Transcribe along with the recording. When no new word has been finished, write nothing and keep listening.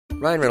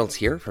Ryan Reynolds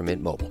here from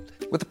Mint Mobile.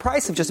 With the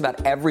price of just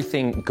about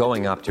everything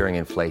going up during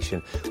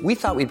inflation, we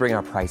thought we'd bring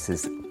our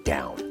prices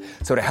down.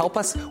 So to help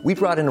us, we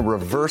brought in a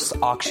reverse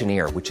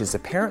auctioneer, which is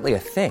apparently a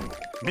thing.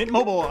 Mint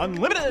Mobile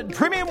Unlimited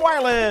Premium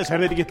Wireless. How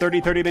to get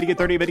 30, 30, bit to get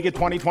 30, bit to get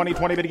 20, 20,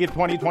 20, bit to get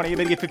 20, 20,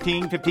 bit to get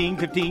 15, 15,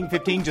 15,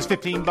 15, just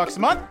 $15 a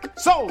month?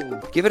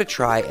 Sold! Give it a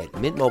try at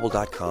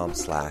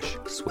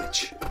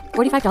mintmobile.com/switch.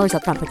 $45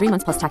 up front for 3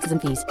 months plus taxes and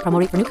fees. Promo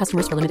rate for new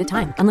customers for limited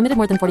time. Unlimited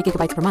more than 40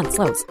 gigabytes per month.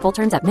 Slows full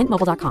terms at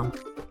mintmobile.com.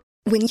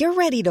 When you're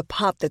ready to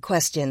pop the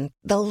question,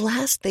 the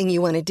last thing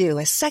you want to do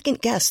is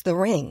second-guess the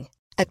ring.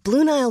 At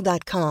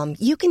BlueNile.com,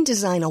 you can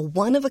design a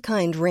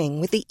one-of-a-kind ring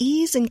with the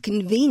ease and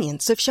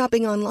convenience of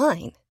shopping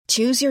online.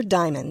 Choose your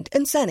diamond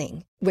and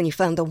setting. When you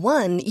find the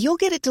one, you'll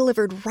get it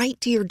delivered right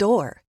to your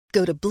door.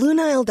 Go to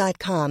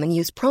BlueNile.com and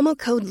use promo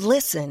code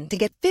LISTEN to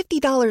get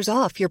 $50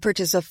 off your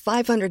purchase of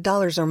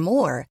 $500 or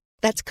more.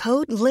 That's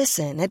code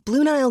LISTEN at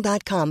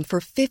BlueNile.com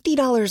for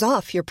 $50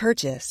 off your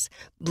purchase.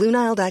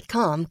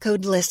 BlueNile.com,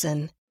 code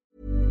LISTEN.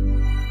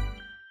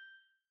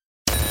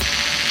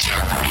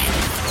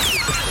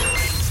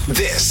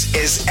 This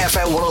is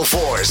FM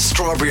 104's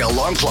Strawberry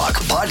Alarm Clock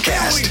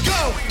Podcast. Here we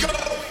go.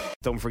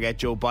 Don't forget,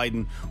 Joe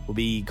Biden will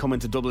be coming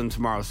to Dublin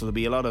tomorrow, so there'll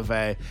be a lot of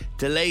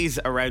delays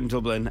around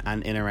Dublin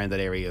and in around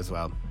that area as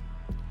well.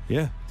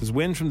 Yeah, there's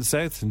wind from the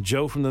south and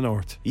Joe from the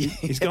north.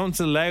 He's going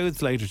to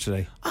Louth later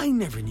today. I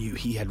never knew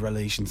he had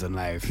relations in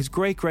Louth. His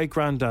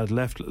great-great-granddad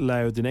left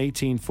Louth in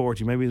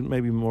 1840,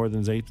 maybe more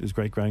than his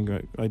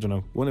great-grand, I don't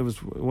know, one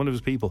of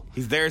his people.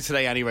 He's there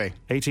today anyway.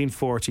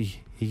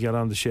 1840, he got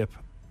on the ship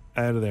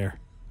out of there,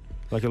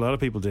 like a lot of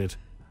people did.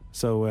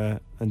 So,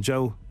 and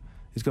Joe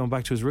is going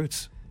back to his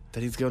roots.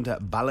 That he's going to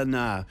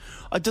Ballina.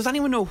 Does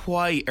anyone know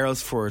why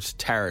Earlsfort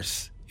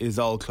Terrace is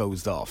all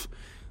closed off?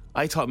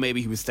 I thought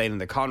maybe he was staying in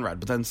the Conrad,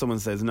 but then someone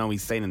says no,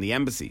 he's staying in the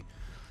Embassy.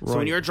 Right. So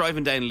when you're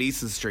driving down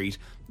Leeson Street,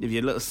 if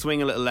you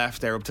swing a little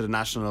left there up to the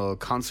National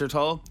Concert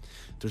Hall,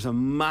 there's a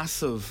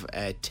massive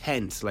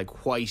tent,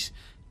 like white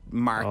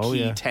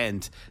marquee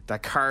tent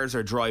that cars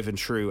are driving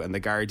through, and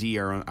the Gardaí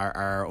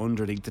are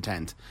underneath the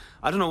tent.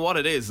 I don't know what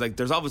it is. Like,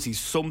 there's obviously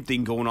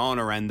something going on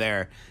around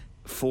there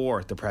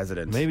for the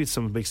president. Maybe it's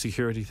some big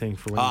security thing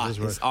for when he does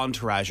work. His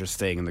entourage are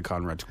staying in the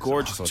Conrad.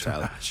 Gorgeous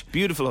hotel.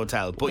 Beautiful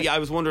hotel. But yeah, I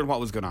was wondering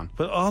what was going on.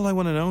 But all I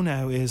want to know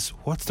now is,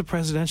 what's the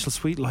presidential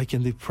suite like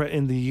in the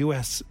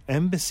US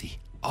Embassy?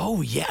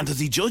 Oh yeah, and does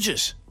he judge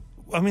it?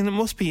 I mean, it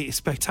must be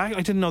spectacular.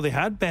 I didn't know they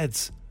had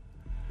beds.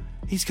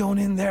 He's going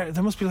in there.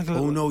 There must be like a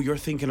little... Oh no, you're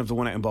thinking of the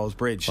one out in Balls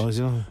Bridge. Oh, is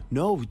it?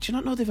 No, do you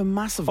not know they have a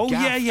massive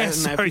gaff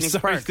sorry,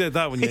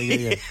 that one.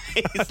 Yeah.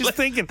 I was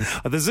thinking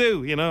of the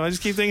zoo, I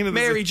just keep thinking of the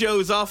Mary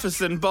Jo's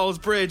office in Balls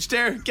Bridge.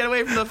 There, get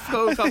away from the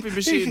cold coffee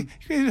machine.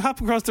 You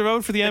hop across the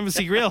road for the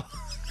Embassy Grill.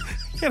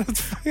 You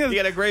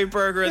get a great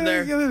burger in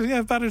there.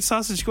 Yeah, battered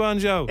sausage. Go on,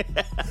 Joe.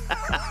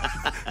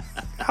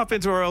 Hop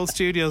into our old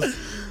studios.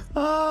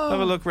 Have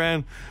a look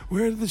round.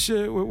 Where did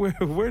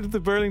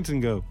the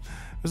Burlington go?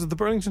 Was it the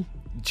Burlington?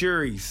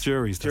 Juries.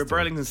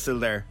 Burlington's still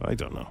there. I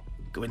don't know.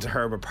 Go into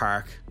Herbert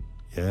Park.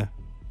 Yeah.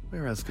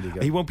 Where else could he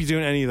go? He won't be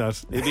doing any of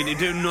that. He'd be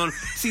doing none.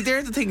 See,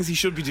 they're the things he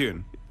should be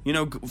doing.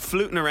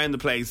 Fluting around the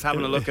place,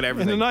 having a look at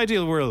everything. In an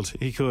ideal world,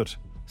 he could.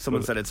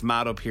 Someone said it's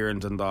mad up here in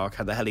Dundalk,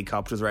 had the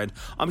helicopters around.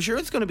 I'm sure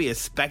it's going to be a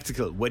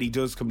spectacle when he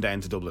does come down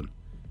to Dublin.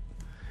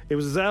 It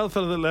was his old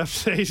fella that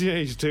left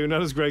 1882,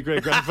 not his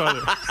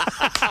great-great-grandfather.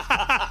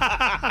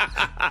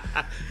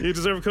 You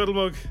deserve a cuddle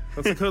mug.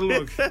 That's a cuddle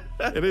mug.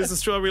 It is the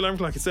Strawberry Alarm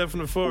Clock. It's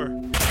 7:04.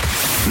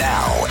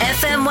 Now,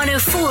 FM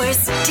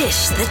 104's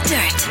Dish the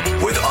Dirt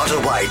with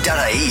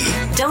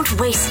Autobuy.ie. Don't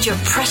waste your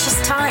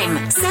precious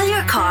time. Sell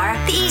your car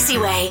the easy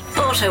way.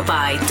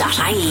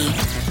 Autobuy.ie.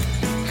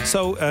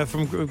 So,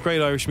 from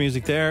great Irish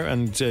music there,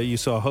 and you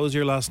saw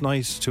Hosier last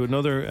night, to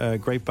another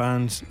great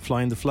band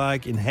flying the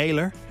flag,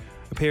 Inhaler,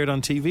 appeared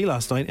on TV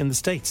last night in the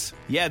States.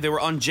 Yeah, they were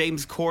on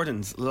James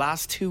Corden's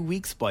last 2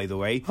 weeks, by the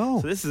way.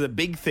 Oh. So this is a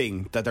big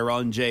thing that they're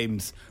on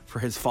James for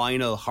his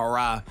final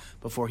hurrah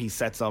before he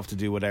sets off to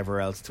do whatever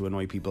else to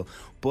annoy people.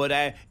 But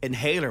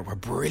Inhaler were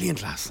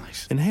brilliant last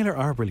night. Inhaler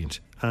are brilliant,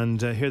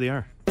 and here they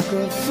are.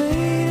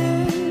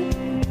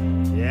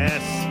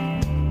 Yes.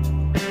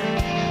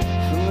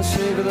 From the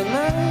shape of the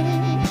night,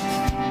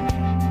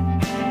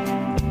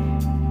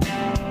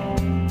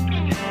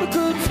 we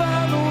couldn't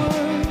find the words.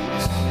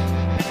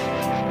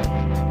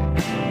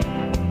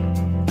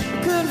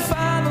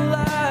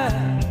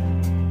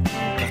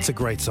 That's a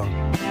great song.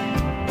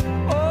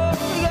 Oh,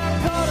 we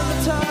got caught in the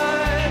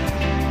tide,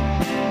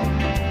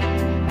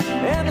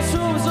 and the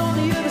storm was on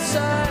the other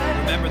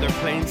side. Remember, they're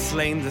playing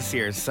Slane this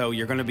year, so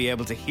you're going to be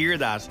able to hear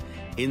that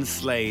in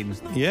Slane.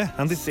 Yeah,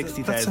 and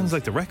 60,000. That sounds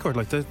like the record.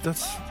 Like they're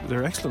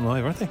excellent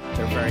live, aren't they?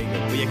 They're very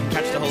good. But you can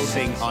catch the whole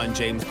thing on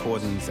James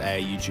Corden's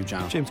YouTube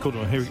channel. James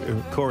Corden. Here,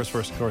 chorus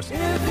first. Chorus. If you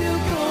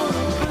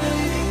gonna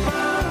break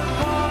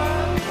my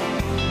heart,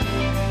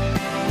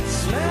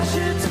 smash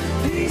it to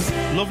pieces.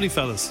 Lovely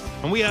fellas,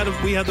 and we had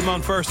them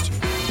on first.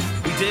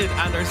 We did,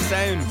 and their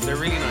sound, they're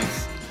really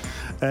nice.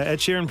 Ed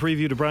Sheeran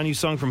previewed a brand new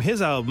song from his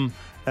album,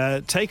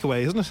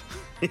 Takeaway, isn't it?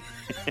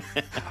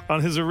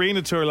 On his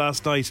arena tour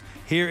last night,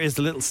 here is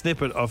the little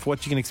snippet of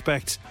what you can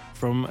expect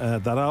from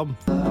that album.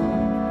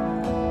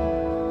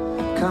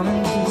 Come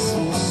and kiss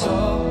me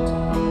salt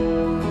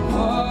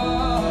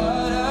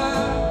water.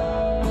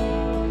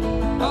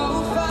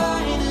 Oh,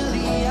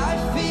 finally I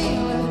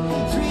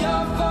feel 3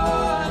 or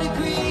 4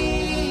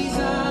 degrees.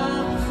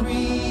 I'm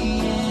free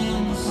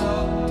in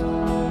salt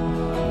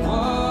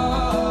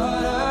water.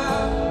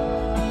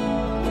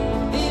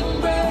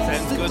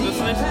 Sounds good,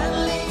 doesn't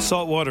it?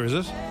 Salt water, is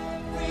it?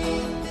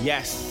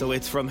 Yes, so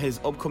it's from his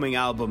upcoming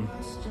album,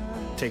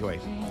 Takeaway.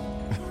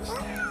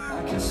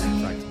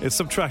 It's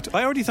Subtract.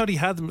 I already thought he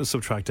had them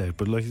Subtract out,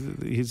 but like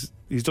he's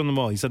done them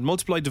all. He said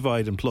multiply,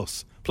 divide, and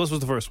plus. Plus was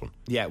the first one.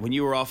 Yeah, when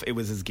you were off, it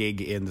was his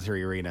gig in the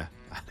Three Arena,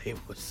 and it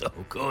was so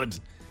good.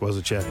 Was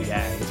it, yeah?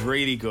 Yeah, it was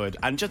really good.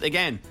 And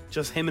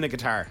just him and a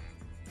guitar.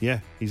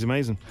 Yeah, he's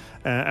amazing.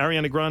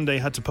 Ariana Grande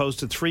had to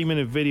post a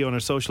 3-minute video on her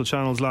social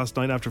channels last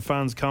night after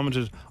fans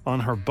commented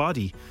on her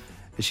body.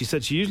 She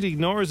said she usually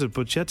ignores it,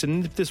 but she had to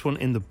nip this one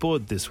in the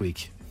bud this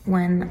week.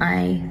 When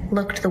I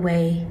looked the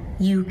way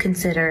you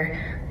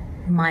consider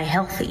my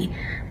healthy,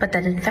 but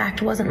that in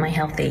fact wasn't my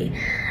healthy.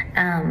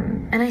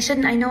 And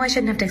I know I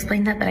shouldn't have to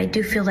explain that, but I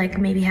do feel like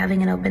maybe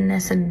having an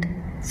openness and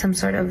some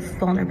sort of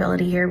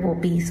vulnerability here will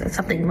be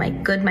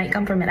something good might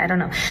come from it. I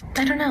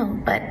don't know,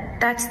 but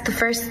that's the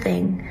first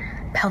thing.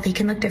 Healthy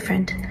can look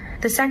different.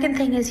 The second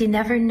thing is you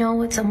never know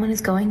what someone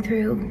is going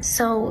through.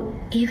 So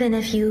even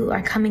if you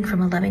are coming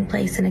from a loving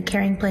place and a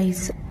caring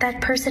place,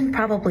 that person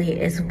probably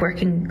is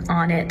working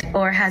on it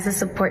or has a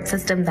support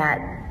system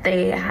that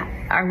they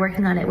are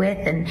working on it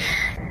with, and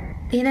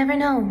you never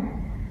know.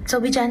 So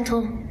be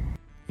gentle.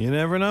 You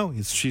never know.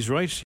 She's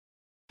right.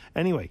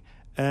 Anyway,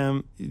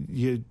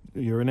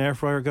 you're an air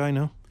fryer guy,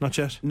 no? Not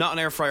yet? Not an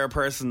air fryer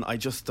person. I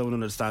just don't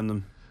understand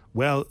them.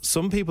 Well,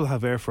 some people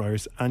have air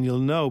fryers, and you'll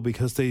know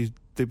because they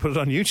put it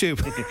on YouTube.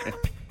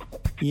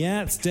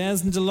 Yeah, it's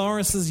Des and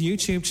Dolores'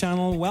 YouTube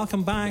channel.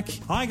 Welcome back.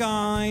 Hi,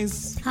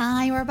 guys.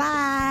 Hi, we're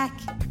back.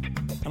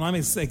 And I'm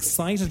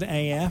excited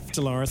AF,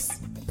 Dolores.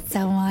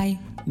 So am I.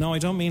 No, I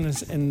don't mean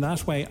it in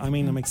that way. I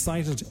mean, I'm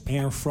excited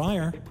air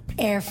fryer.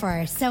 Air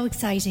fryer, so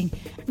exciting.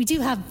 We do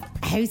have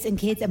a house and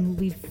kids, and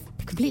we've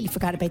completely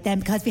forgot about them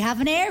because we have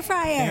an air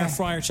fryer. Air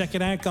fryer, check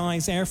it out,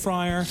 guys. Air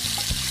fryer.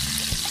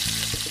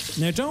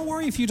 Now, don't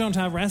worry if you don't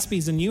have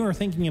recipes and you are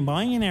thinking of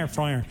buying an air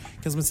fryer,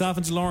 because myself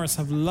and Dolores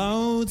have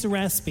loads of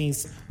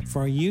recipes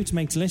for you to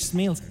make delicious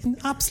meals in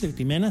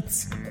absolutely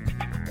minutes.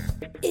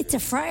 It's a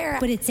fryer,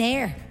 but it's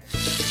air.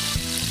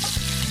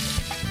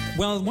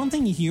 Well, one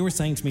thing you were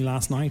saying to me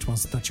last night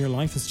was that your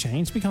life has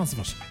changed because of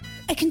it.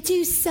 I can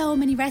do so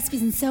many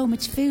recipes and so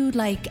much food,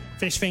 like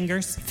fish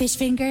fingers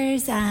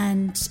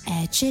and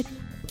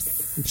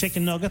chips. And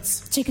chicken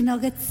nuggets.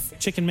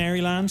 Chicken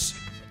Maryland.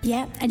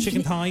 Yeah, and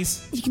chicken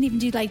thighs. You can even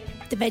do like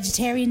the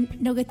vegetarian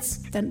nuggets.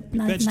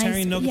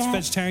 Vegetarian nuggets, yeah.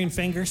 Vegetarian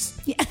fingers.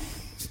 Yeah.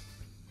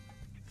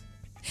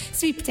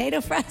 Sweet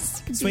potato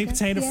fries. Sweet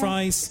potato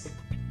fries.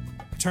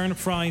 Turnip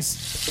fries.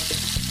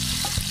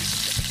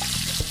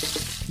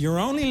 Your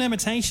only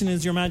limitation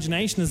is your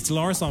imagination, as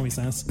Dolores always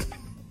says.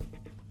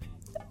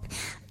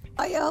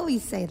 I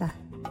always say that.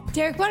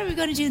 Derek, what are we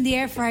going to do in the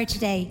air fryer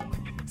today?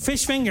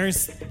 Fish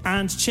fingers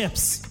and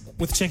chips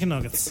with chicken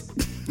nuggets.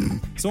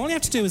 So all you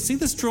have to do is see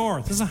this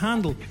drawer. There's a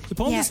handle. You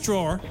pull this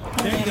drawer.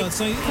 There you go.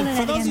 So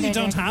for those of you who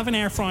don't have an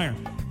air fryer,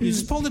 you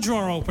just pull the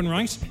drawer open,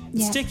 right?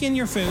 Yeah. Stick in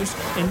your food.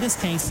 In this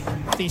case,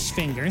 fish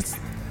fingers.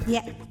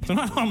 Yeah. They're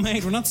not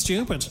homemade. We're not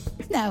stupid.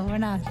 No, we're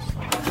not.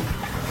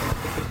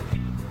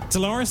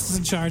 Dolores is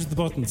in charge of the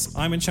buttons.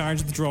 I'm in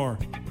charge of the drawer.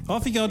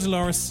 Off you go,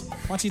 Dolores.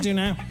 What do you do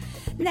now?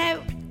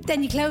 Now,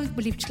 then you close.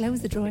 Will you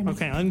close the drawer?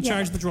 Okay, I'm in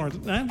charge of the drawer.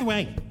 Out of the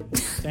way.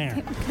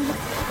 There.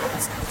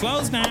 It's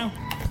closed now.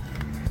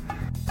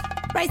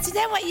 Right, so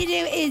then what you do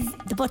is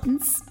the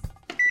buttons.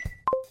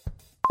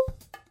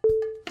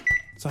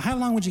 So how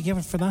long would you give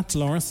it for that,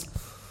 Dolores?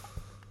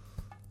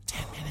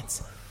 10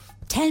 minutes.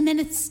 10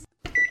 minutes.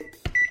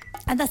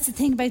 And that's the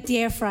thing about the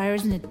air fryer,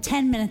 isn't it?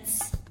 10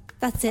 minutes.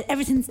 That's it.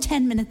 Everything's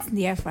 10 minutes in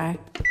the air fryer.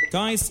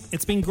 Guys,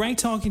 it's been great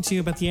talking to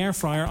you about the air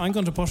fryer. I'm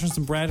going to butter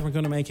some bread and we're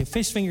going to make a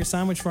fish finger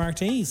sandwich for our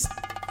teas.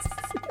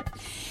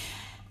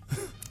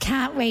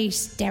 Can't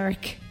wait,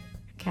 Derek.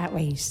 Can't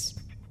wait.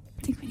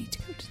 I think we need to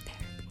go to therapy.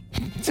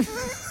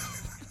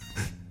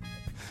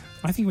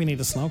 I think we need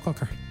a slow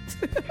cooker.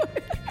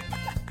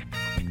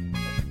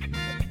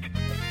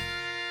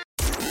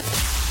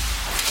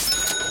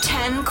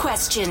 10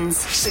 questions.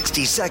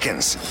 60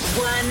 seconds.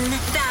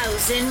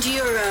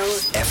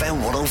 €1,000.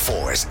 FM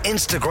 104's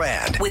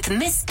Instagram. With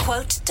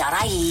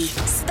misquote.ie.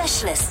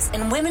 Specialists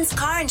in women's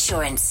car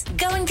insurance.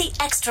 Going the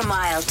extra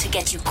mile to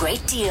get you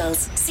great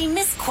deals. See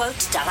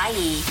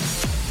misquote.ie.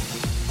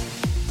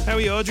 How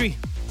are you, Audrey?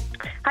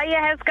 Hiya,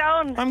 how's it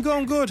going? I'm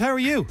going good. How are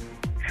you?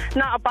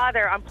 Not a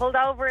bother. I'm pulled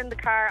over in the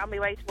car on my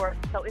way to work.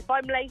 So if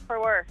I'm late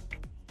for work,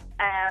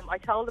 I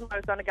told them I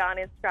was going to go on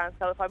Instagram.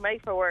 So if I'm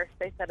late for work,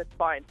 they said it's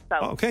fine. So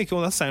okay,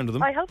 cool. That's sound of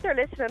them. I hope they're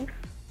listening.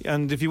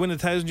 And if you win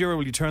 €1,000,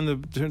 will you turn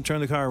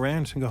the car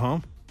around and go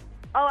home?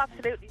 Oh,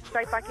 absolutely.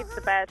 Straight back into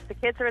the bed. The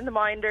kids are in the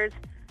minders.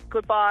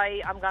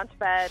 Goodbye, I'm gone to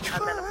bed,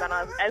 and then I'm gone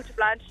out to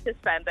Blanche to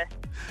spend it.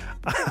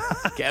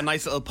 Get a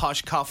nice little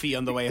posh coffee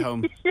on the way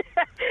home.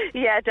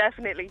 Yeah,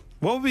 definitely.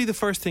 What would be the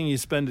first thing you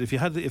spend if you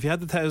had the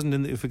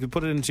 1,000 if we could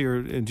put it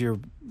into your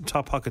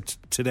top pocket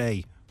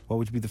today? What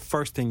would be the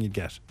first thing you'd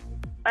get?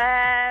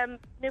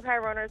 New pair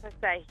of runners, I'd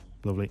say.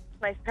 Lovely.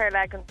 Nice pair of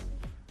leggings,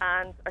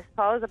 and I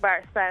suppose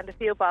I'd spend a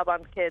few bob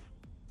on the kids.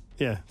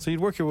 Yeah, so you'd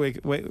work your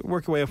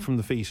way up from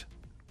the feet.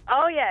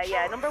 Oh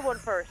yeah, number one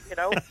first, you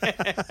know.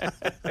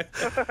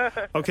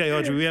 Okay,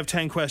 Audrey, we have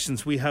 10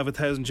 questions. We have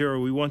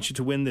 €1,000. We want you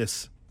to win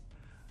this.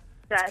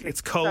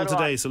 It's cold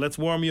today, so let's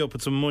warm you up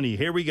with some money.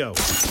 Here we go.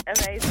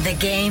 Amazing. The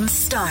game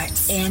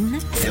starts in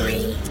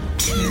 3,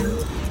 2,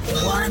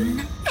 1.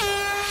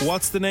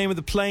 What's the name of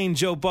the plane,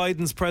 Joe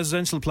Biden's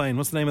presidential plane?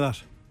 What's the name of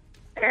that?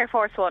 Air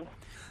Force One.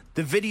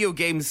 The video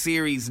game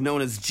series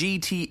known as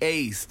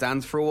GTA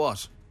stands for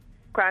what?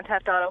 Grand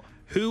Theft Auto.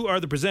 Who are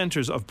the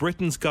presenters of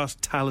Britain's Got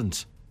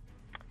Talent?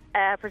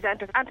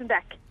 Presenters Anton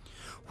Deck.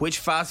 Which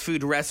fast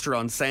food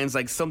restaurant sounds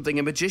like something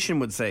a magician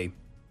would say?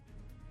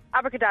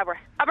 Abracadabra.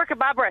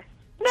 Abracababra.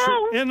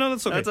 No. Yeah, no,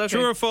 that's okay. That's okay.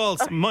 True or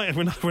false?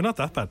 We're not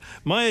that bad.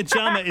 Maya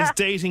Jama is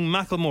dating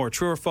Macklemore.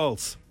 True or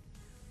false?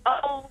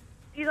 Oh,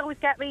 you always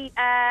get me.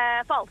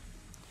 False.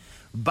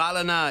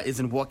 Ballina is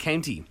in what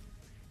county?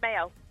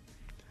 Mayo.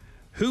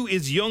 Who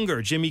is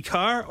younger, Jimmy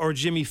Carr or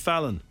Jimmy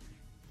Fallon?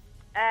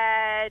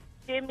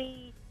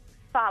 Jimmy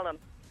Fallon.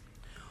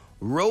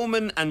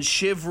 Roman and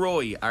Shiv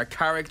Roy are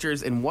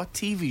characters in what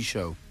TV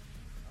show?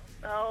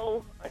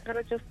 Oh, I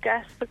gotta just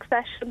guess.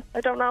 Succession.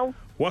 I don't know.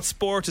 What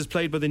sport is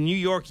played by the New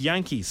York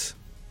Yankees?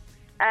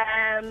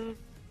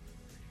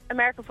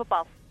 American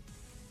football.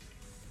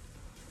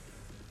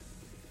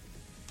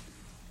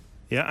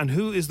 Yeah, and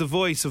who is the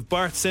voice of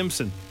Bart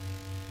Simpson?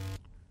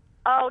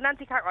 Oh,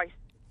 Nancy Cartwright.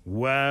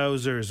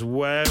 Wowzers.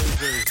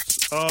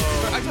 Oh,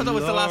 I thought that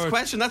was the last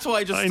question. That's why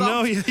I just stopped. I know.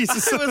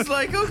 I was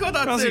like, oh God,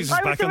 that's He's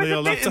just back on the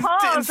old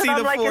laptop. Didn't see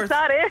the like, fourth. is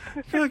that it?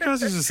 Yeah,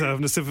 Crosby's just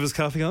having a sip of his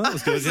coffee. Oh, that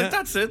was good, yeah.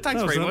 That's it.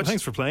 Thanks very much.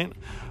 Thanks for playing.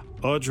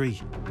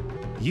 Audrey,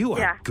 you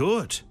are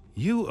good.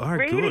 You are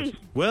Really? good.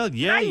 Well,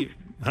 yeah. Nice.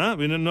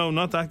 No,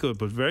 not that good,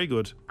 but very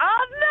good.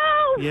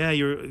 Oh, no! Yeah,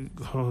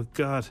 oh,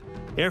 God.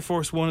 Air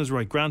Force One is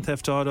right. Grand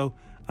Theft Auto,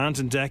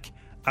 Anton Deck,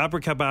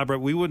 Abracababra.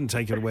 We wouldn't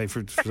take it away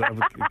for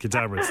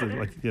Abracadabra.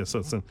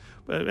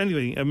 But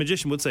anyway, a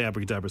magician would say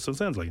Abracadabra, so it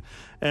sounds like it.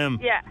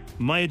 Yeah.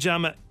 Maya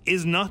Jama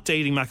is not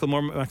dating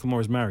Macklemore.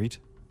 Macklemore is married.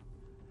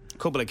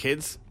 Couple of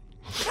kids.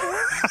 Throw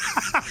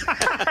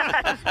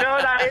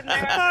that in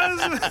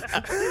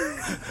there.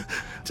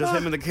 Just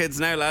him and the kids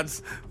now,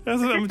 lads.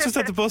 I'm just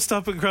at the bus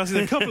stop across.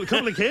 A couple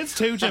of kids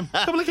too, Jim.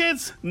 Couple of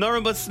kids.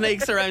 Nothing but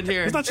snakes around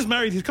here. He's not just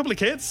married. He's a couple of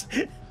kids.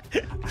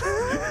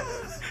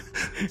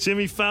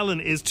 Jimmy Fallon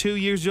is 2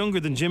 years younger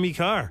than Jimmy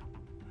Carr.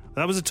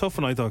 That was a tough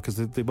one, I thought, because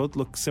they both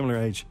look similar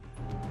age.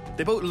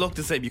 They both look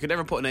the same. You could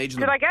never put an age in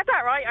Did them. I get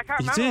that right? I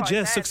can't You remember. did,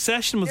 yes.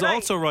 Succession was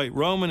also right.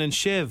 Roman and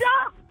Shiv.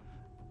 Stop!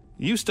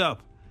 You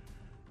stop.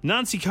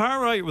 Nancy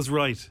Cartwright was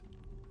right.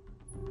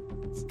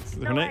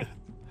 No way.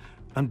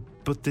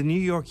 But the New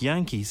York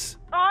Yankees.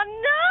 Oh,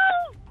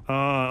 no!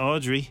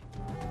 Audrey.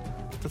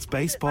 That's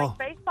baseball. It's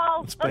like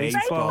baseball. It's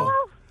baseball.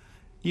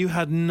 You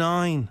had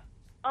 9.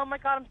 Oh, my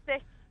God, I'm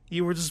sick.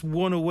 You were just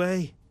 1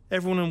 away.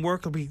 Everyone in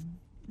work will be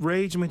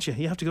raging with you.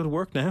 You have to go to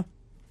work now.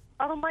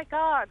 Oh, my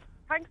God.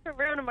 Thanks for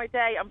ruining my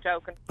day. I'm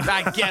joking.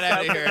 Get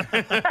out of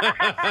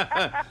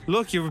here.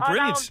 Look, you were Oh,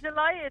 brilliant. no,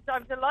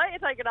 I'm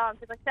delighted I get on,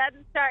 because I said at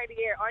the start of the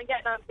year, I'm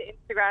getting on to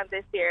Instagram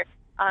this year,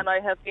 and I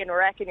have been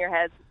wrecking your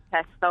heads with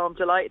text, so I'm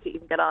delighted to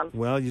even get on.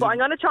 Well, but I'm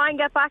going to try and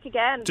get back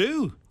again.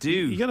 Do.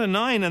 You got a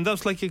 9, and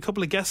that's like a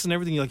couple of guesses and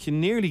everything. Like, you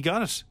nearly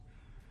got it.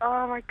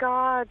 Oh, my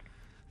God.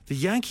 The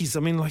Yankees,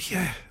 I mean, like,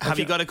 yeah. Have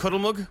you got a cuddle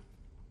mug?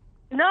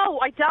 No,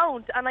 I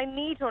don't, and I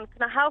need one.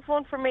 Can I have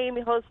one for me and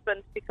my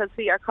husband, because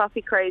we are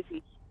coffee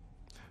crazy.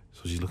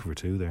 So she's looking for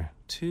 2 there.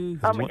 2.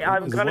 I'm Is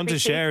gonna it one be to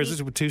share? cheeky. Is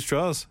it with 2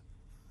 straws?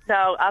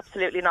 No,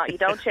 absolutely not. You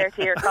don't share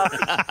tea or coffee.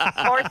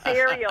 Or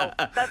cereal.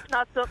 That's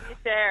not something you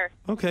share.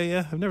 Okay,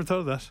 yeah. I've never thought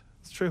of that.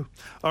 It's true.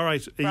 All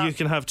right. You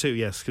can have 2,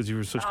 yes, because you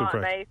were such good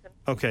crack. Amazing.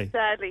 Okay.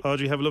 Sadly.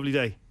 Audrey, have a lovely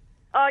day.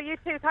 Oh, you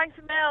too. Thanks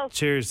a mil.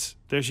 Cheers.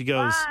 There she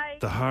goes. Bye.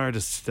 The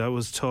hardest. That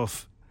was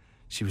tough.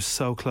 She was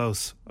so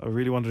close. I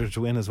really wanted her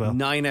to win as well.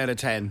 9 out of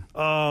 10.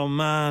 Oh,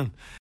 man.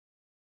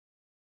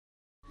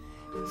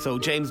 So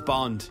James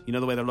Bond, you know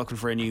the way they're looking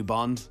for a new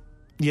Bond?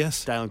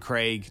 Yes. Daniel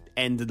Craig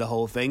ended the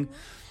whole thing.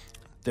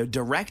 The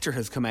director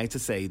has come out to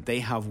say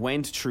they have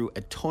went through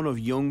a ton of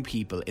young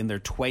people in their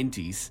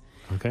 20s.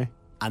 Okay.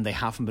 And they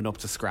haven't been up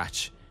to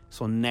scratch.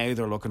 So now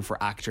they're looking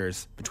for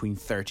actors between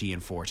 30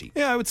 and 40.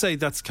 Yeah, I would say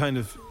that's kind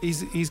of...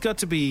 He's got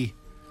to be...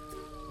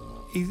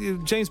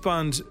 James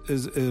Bond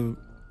is...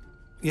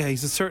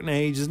 he's a certain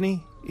age, isn't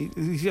he?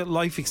 He's got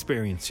life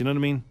experience, you know what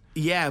I mean?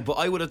 Yeah, but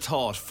I would have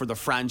thought for the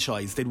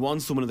franchise, they'd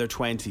want someone in their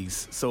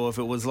 20s. So if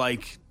it was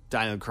like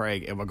Daniel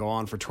Craig, it would go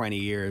on for 20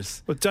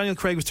 years. But Daniel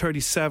Craig was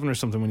 37 or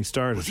something when he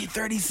started. Was he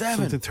 37?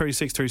 Something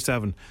 36,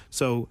 37.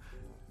 So,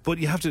 but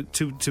you have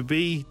to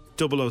be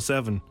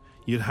 007,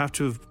 you'd have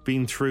to have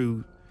been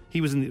through.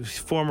 He was a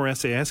former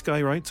SAS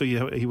guy, right? So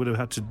he would have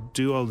had to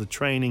do all the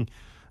training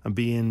and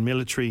be in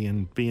military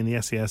and be in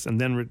the SAS, and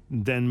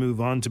then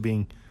move on to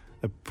being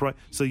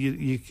so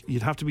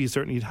you'd have to be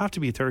you'd have to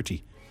be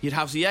 30. You'd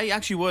have to, yeah, you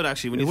actually would,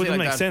 actually. When It you say wouldn't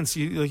like make that, sense.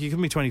 You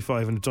couldn't be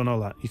 25 and done all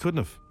that. You couldn't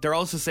have. They're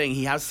also saying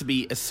he has to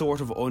be a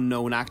sort of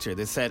unknown actor.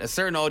 They said a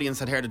certain audience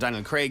had heard of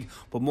Daniel Craig,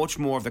 but much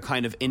more of the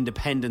kind of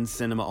independent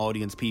cinema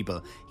audience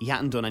people. He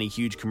hadn't done any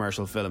huge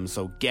commercial films,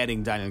 so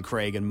getting Daniel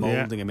Craig and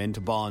moulding him into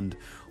Bond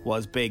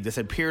was big. They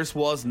said Pierce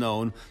was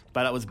known,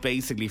 but that was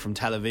basically from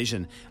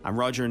television. And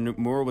Roger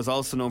Moore was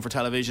also known for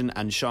television,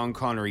 and Sean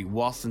Connery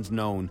wasn't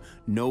known.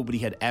 Nobody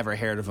had ever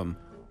heard of him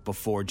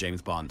before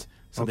James Bond.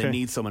 So they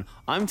need someone.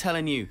 I'm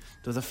telling you,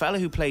 there's a fella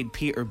who played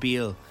Peter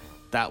Beale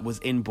that was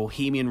in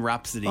Bohemian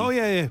Rhapsody. Oh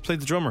yeah, played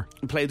the drummer.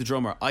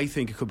 I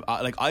think it could.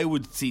 I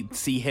would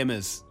see him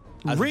as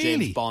really?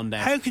 James Bond.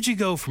 How could you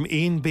go from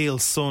Ian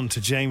Beale's son to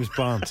James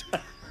Bond?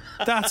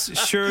 That's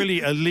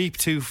surely a leap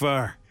too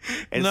far.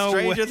 It's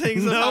Stranger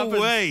Things. No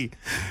way.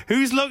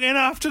 Who's looking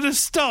after the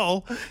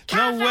stall?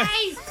 No way.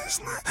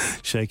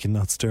 Shaken,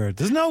 not stirred.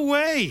 There's no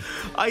way.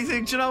 I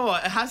think, do you know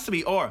what? It has to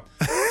be,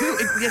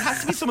 it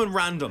has to be someone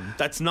random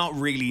that's not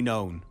really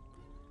known,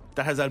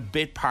 that has had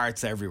bit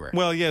parts everywhere.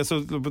 Well, yeah,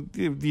 so but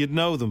you'd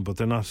know them, but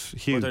they're not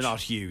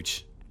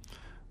huge.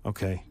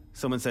 Okay.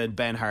 Someone said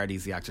Ben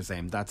Hardy's the actor's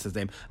name. That's his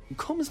name.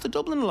 Comes to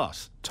Dublin a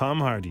lot.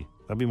 Tom Hardy.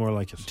 That'd be more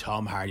like it.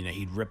 Tom Hardy, now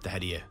he'd rip the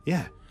head of you.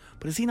 Yeah.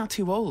 But is he not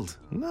too old?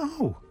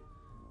 No,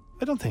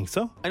 I don't think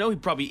so. I know he's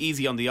probably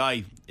easy on the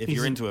eye if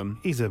you're into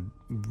him. He's a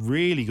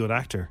really good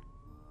actor.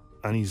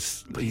 And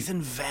he's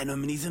in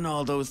Venom and he's in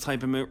all those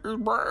type of movies.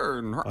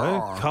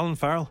 Colin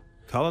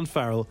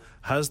Farrell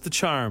has the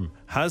charm,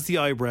 has the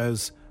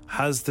eyebrows,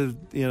 has the,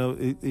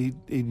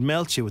 he'd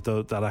melt you with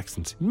that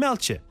accent.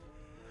 Melt you.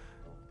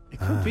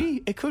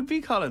 It could be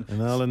Colin.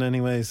 And Alan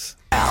anyways.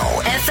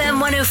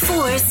 FM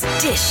 104's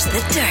Dish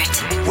the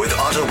Dirt. With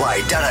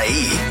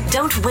Autobuy.ie.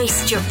 Don't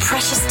waste your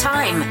precious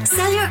time.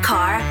 Sell your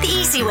car the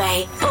easy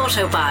way.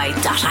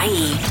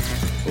 Autobuy.ie.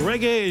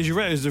 Reggae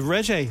is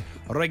reggae.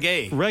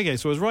 Reggae,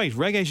 so I was right.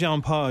 Reggae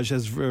Jean Page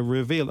has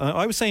revealed.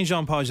 I was saying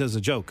Jean Page as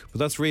a joke, but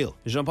that's real.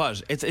 Jean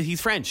Page.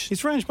 He's French. He's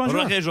French. Bonjour.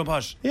 Reggae Jean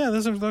Page. Yeah,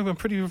 I'm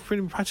pretty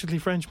practically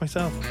French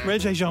myself.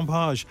 Reggae Jean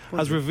Page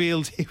has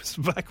revealed he was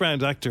a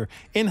background actor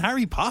in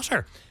Harry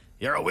Potter.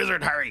 You're a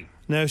wizard, Harry.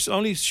 Now,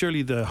 only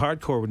surely the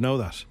hardcore would know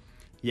that.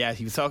 Yeah,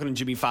 he was talking to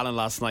Jimmy Fallon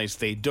last night.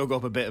 They dug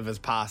up a bit of his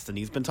past, and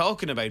he's been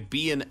talking about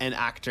being an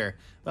actor,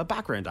 a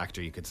background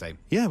actor, you could say.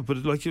 Yeah, but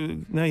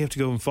now you have to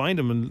go and find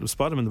him and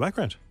spot him in the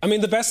background. I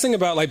mean, the best thing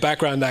about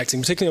background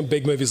acting, particularly on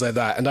big movies like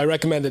that, and I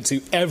recommend it to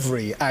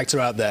every actor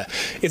out there,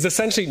 is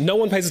essentially no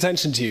one pays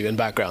attention to you in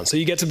background, so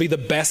you get to be the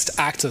best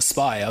actor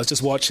spy. I was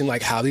just watching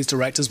how these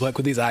directors work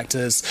with these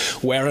actors,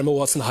 where Emma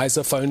Watson hides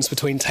her phones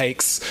between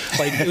takes.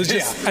 It was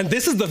just, and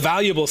this is the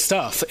valuable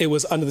stuff. It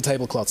was under the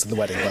tablecloths in the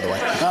wedding, by the way.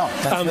 Oh,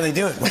 that's how they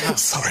do it. Wow.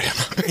 Sorry,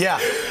 Emma.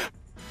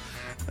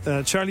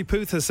 Yeah. Charlie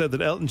Puth has said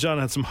that Elton John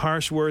had some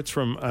harsh words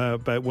from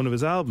about one of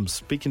his albums.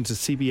 Speaking to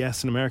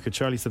CBS in America,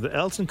 Charlie said that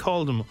Elton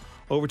called him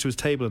over to his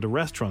table at a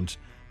restaurant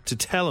to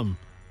tell him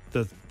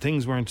that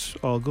things weren't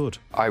all good.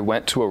 I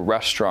went to a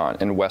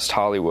restaurant in West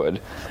Hollywood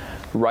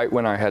right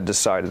when I had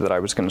decided that I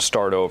was going to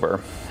start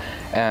over,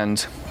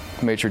 and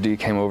Maitre D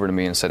came over to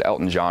me and said,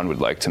 Elton John would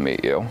like to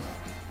meet you.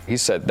 He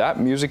said, that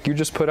music you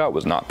just put out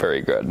was not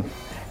very good.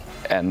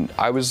 And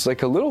I was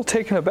a little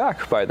taken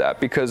aback by that,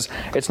 because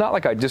it's not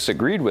like I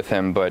disagreed with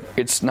him, but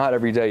it's not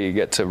every day you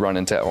get to run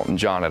into Elton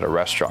John at a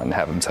restaurant and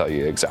have him tell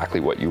you exactly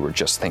what you were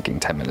just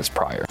thinking 10 minutes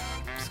prior.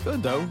 It's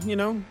good though,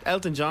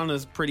 Elton John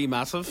is pretty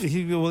massive. If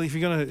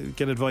you're going to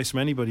get advice from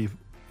anybody,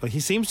 he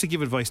seems to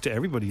give advice to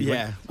everybody.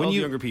 Yeah, all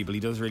younger people, he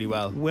does really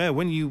well. Well,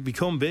 when you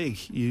become big,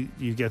 you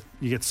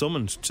get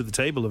summoned to the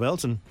table of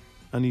Elton,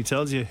 and he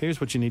tells you, here's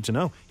what you need to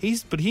know.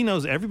 But he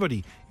knows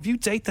everybody. If you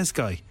date this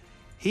guy,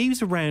 he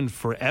was around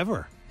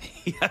forever.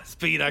 He has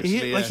been,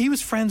 actually. He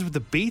was friends with the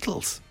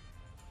Beatles.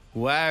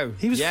 Wow.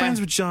 He was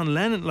friends with John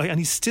Lennon, and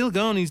he's still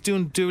going. He's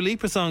doing Dua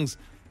Lipa songs.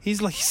 He's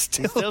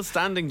still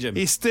standing, Jim.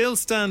 He's still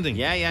standing.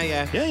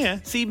 Yeah.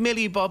 See,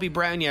 Millie Bobby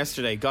Brown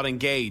yesterday got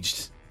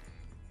engaged.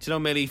 Do you know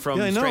Millie from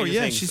Stranger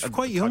Things? She's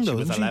quite young though, she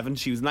was isn't 11.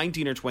 She was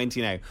 19 or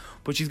 20 now.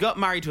 But she's got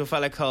married to a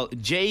fella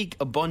called Jake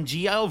Bon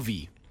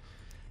Jovi.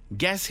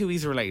 Guess who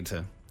he's related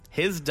to?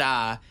 His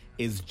dad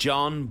is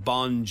John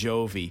Bon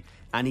Jovi,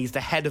 and he's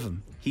the head of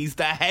him. He's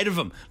the head of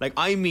him.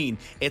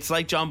 It's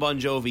like John Bon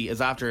Jovi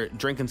is after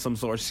drinking some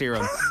sort of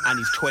serum and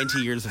he's 20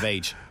 years of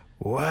age.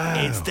 Wow.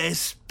 It's the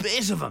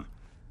spit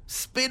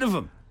of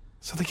him.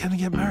 So they kind of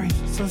get married.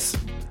 So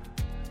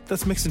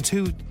that's mixing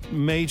two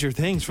major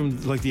things from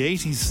the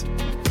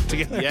 80s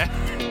together. Yeah.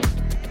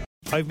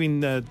 I've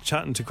been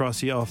chatting to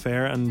Crossy off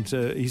air, and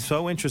he's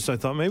so interested I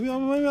thought maybe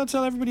I'll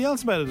tell everybody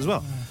else about it as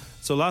well.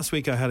 So last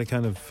week I had a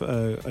kind of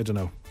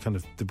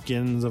the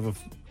beginnings of a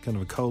kind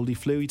of a coldy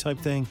flu-y type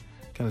thing,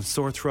 kind of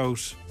sore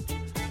throat.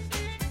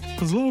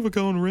 There's a lot of it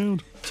going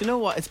around. Do you know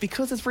what? It's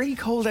because it's really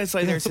cold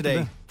outside there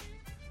today.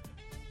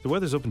 the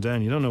weather's up and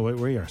down. You don't know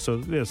where you are.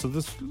 So yeah, so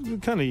that's the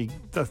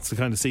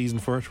kind of season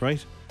for it,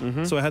 right?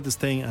 Mm-hmm. So I had this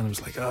thing, and I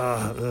was like,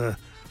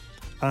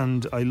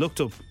 and I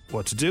looked up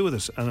what to do with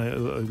it, and I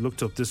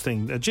looked up this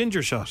thing, a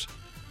ginger shot,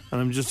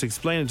 and I'm just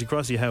explaining to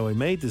Crossy how I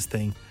made this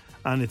thing,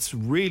 and it's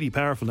really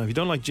powerful. Now, if you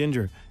don't like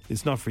ginger,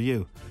 it's not for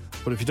you,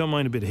 but if you don't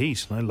mind a bit of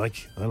heat, and I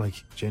like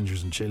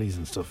gingers and chilies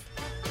and stuff.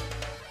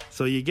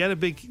 So you get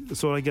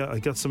I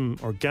got some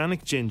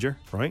organic ginger,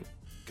 right?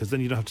 Because then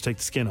you don't have to take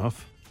the skin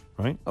off,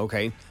 right?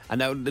 Okay. And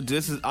now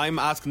I'm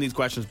asking these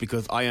questions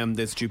because I am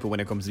this stupid when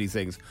it comes to these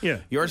things. Yeah.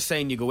 You're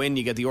saying you go in,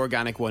 you get the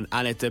organic one,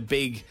 and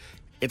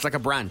it's like a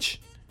branch.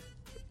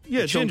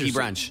 Yeah, chunky ginger.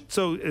 branch.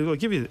 So it'll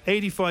give you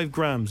 85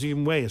 grams. You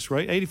can weigh it,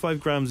 right? 85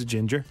 grams of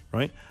ginger,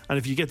 right? And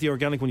if you get the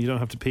organic one, you don't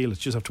have to peel it.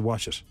 You just have to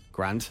wash it.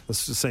 Grand. That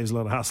just saves a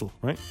lot of hassle,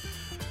 right?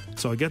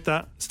 So I get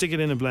that, stick it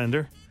in a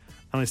blender,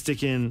 and I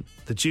stick in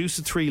the juice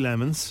of 3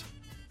 lemons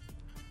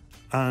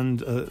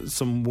and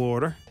some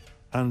water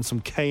and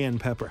some cayenne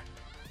pepper.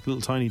 A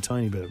little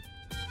tiny bit.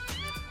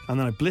 And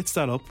then I blitz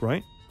that up,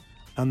 right?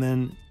 And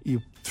then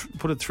you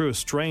put it through a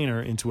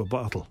strainer into a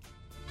bottle.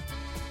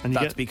 And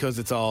that's because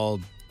it's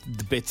all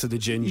the bits of the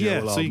ginger.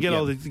 Yeah, so you get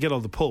all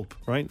the pulp,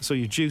 right? So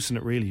you're juicing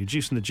it really. You're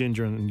juicing the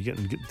ginger and you get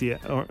the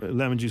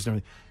lemon juice and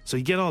everything. So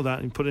you get all that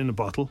and you put it in a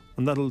bottle,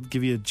 and that'll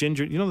give you a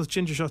ginger. You know those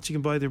ginger shots you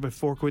can buy? They're about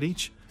 £4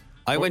 each.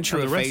 I went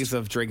through a phase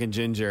of drinking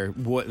ginger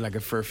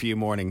for a few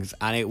mornings,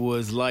 and it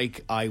was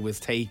like I was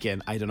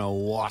taking I don't know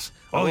what.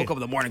 I woke up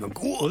in the morning going,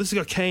 cool. Well, this has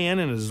got cayenne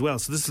in it as well,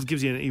 so this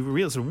gives you a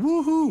real sort of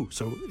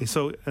woohoo.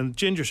 So and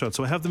ginger shots.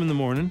 So I have them in the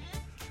morning.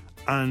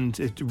 And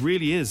it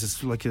really is.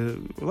 It's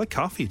like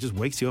coffee. It just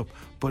wakes you up.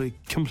 But it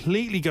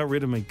completely got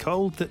rid of my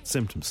cold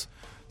symptoms.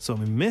 So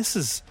my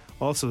missus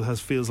also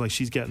feels like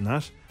she's getting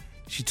that.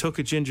 She took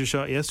a ginger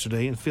shot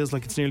yesterday and feels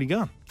like it's nearly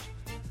gone.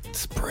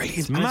 It's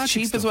brilliant. And it's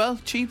cheap as well.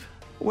 Cheap.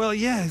 Well,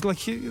 yeah. Like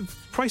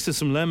price of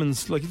some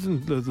lemons. Like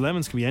the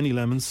lemons can be any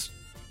lemons.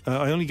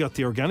 I only got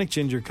the organic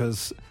ginger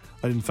because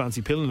I didn't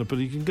fancy pilling it. But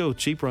you can go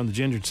cheaper on the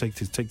ginger to take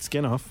the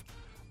skin off.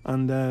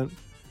 And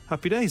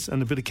happy days.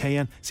 And a bit of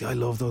cayenne. See, I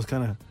love those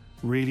kind of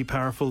really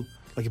powerful,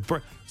 like do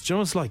you know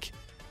what it's like?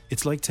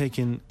 It's like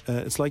taking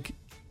it's like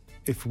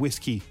if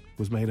whiskey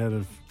was made out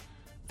of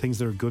things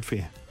that are good for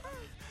you.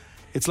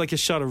 It's like a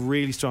shot of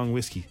really strong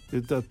whiskey.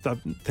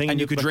 That thing, and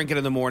you could drink it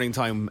in the morning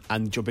time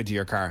and jump into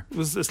your car.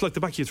 It's like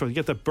the back of your throat. You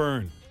get that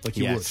burn like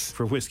you would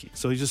for whiskey.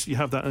 So you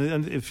have that,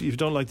 and if you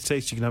don't like the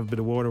taste, you can have a bit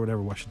of water or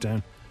whatever, wash it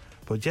down.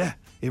 But yeah,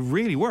 it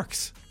really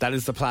works. That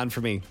is the plan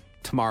for me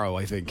tomorrow,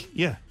 I think.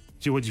 Yeah.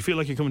 Do you feel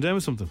like you're coming down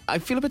with something? I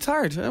feel a bit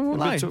tired. I won't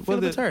lie. I feel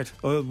a bit tired.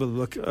 Oh, well,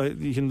 look,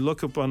 you can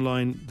look up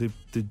online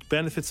the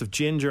benefits of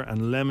ginger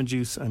and lemon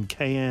juice and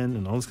cayenne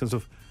and all this kind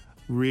of stuff.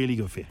 Really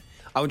good for you.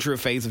 I went through a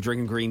phase of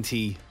drinking green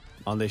tea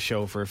on this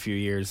show for a few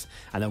years,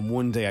 and then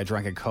one day I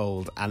drank it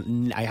cold,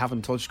 and I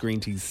haven't touched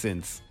green tea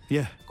since.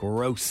 Yeah.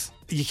 Gross.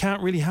 You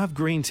can't really have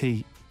green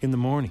tea in the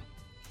morning.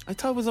 I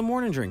thought it was a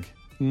morning drink.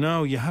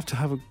 No, you have to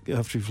have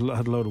after you've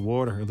had a load of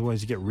water,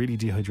 otherwise you get really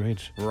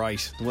dehydrated.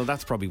 Right. Well,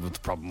 that's probably what the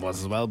problem was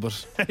as well.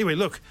 But anyway,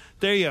 look,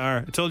 there you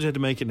are. I told you how to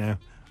make it now,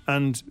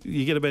 and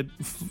you get about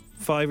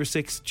 5 or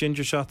 6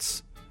 ginger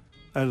shots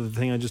out of the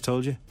thing I just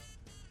told you.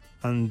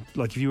 And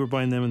like if you were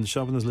buying them in the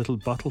shop in those little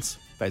bottles,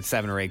 about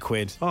 7 or 8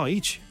 quid. Oh,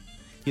 each.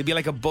 You'd be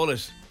like a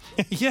bullet.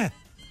 Yeah.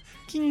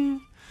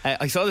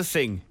 I saw this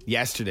thing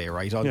yesterday,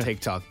 right, on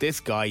TikTok. This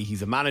guy,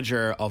 he's a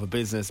manager of a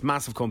business,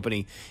 massive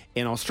company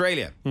in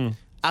Australia.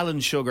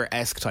 Alan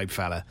Sugar-esque type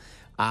fella.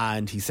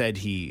 And he said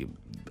he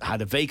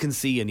had a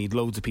vacancy and he'd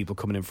loads of people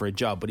coming in for a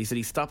job. But he said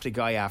he stopped a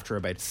guy after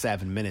about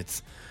 7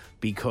 minutes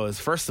because,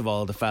 first of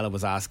all, the fella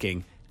was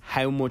asking,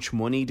 how much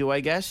money do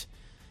I get?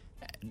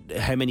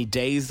 How many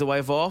days do I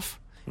have off?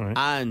 Right.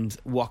 And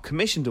what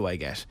commission do I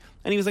get?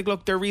 And he was like,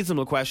 look, they're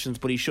reasonable questions,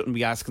 but he shouldn't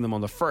be asking them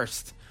on the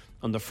first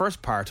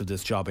part of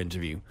this job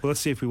interview. Well, let's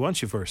see if we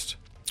want you first.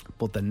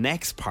 But the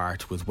next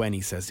part was when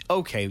he says,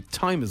 okay,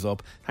 time is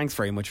up. Thanks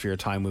very much for your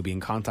time. We'll be in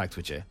contact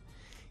with you.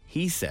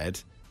 He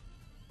said,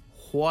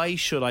 why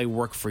should I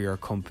work for your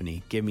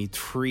company? Give me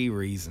 3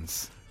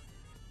 reasons.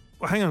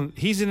 Well, hang on.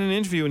 He's in an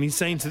interview and he's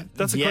saying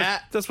that's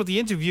what the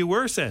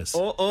interviewer says.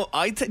 Do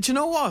you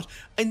know what?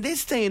 In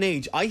this day and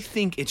age, I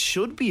think it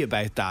should be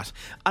about that.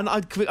 And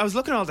I was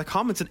looking at all the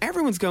comments and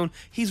everyone's going,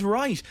 he's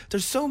right.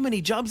 There's so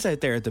many jobs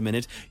out there at the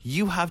minute.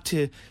 You have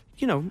to,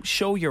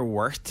 show your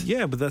worth.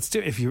 Yeah, but that's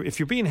if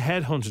you're being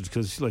headhunted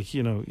because,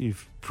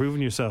 you've proven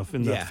yourself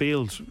in that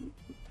field,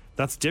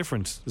 that's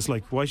different. It's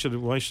like, why should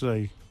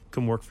I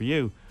come work for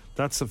you?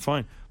 That's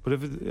fine. But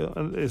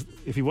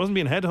if he wasn't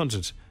being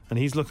headhunted and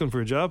he's looking for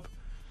a job,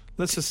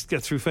 let's just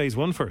get through phase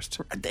 1 first.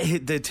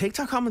 The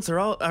TikTok comments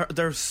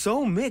they're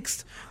so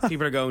mixed.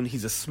 People are going,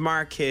 he's a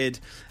smart kid.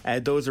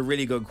 Those are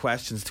really good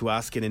questions to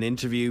ask in an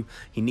interview.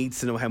 He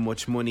needs to know how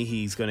much money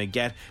he's going to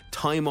get.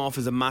 Time off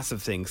is a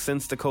massive thing.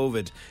 Since the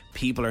COVID,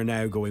 people are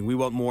now going, we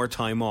want more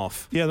time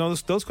off. Yeah, no,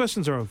 those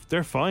questions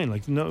they're fine.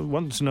 Like,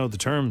 wanting to know the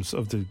terms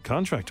of the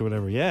contract or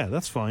whatever. Yeah,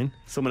 that's fine.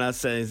 Someone else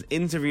says,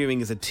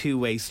 interviewing is a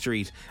 2-way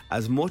street.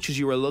 As much as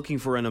you are looking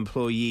for an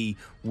employee,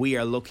 we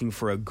are looking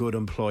for a good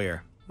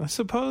employer. I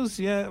suppose,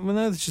 yeah. Well,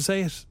 now that you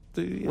say it,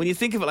 when you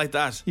think of it like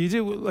that, you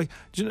do. Like,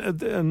 do you know,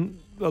 and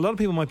a lot of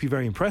people might be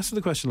very impressed with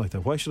a question like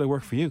that. Why should I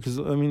work for you? Because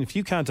I mean, if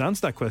you can't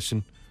answer that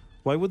question,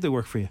 why would they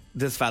work for you?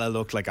 This fella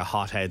looked like a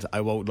hothead.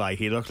 I won't lie.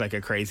 He looked like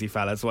a crazy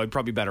fella, so I'm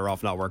probably better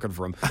off not working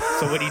for him.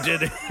 So when he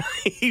did it,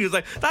 he was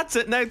like, "That's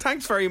it now.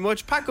 Thanks very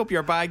much. Pack up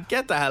your bag.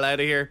 Get the hell out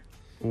of here."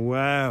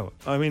 Wow.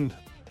 I mean,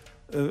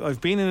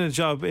 I've been in a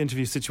job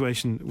interview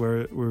situation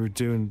where we're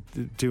doing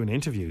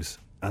interviews,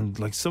 and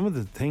like some of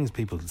the things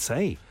people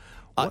say.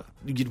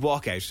 You'd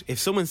walk out. If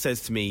someone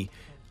says to me,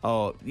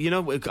 "Oh, you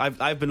know,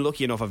 I've been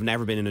lucky enough, I've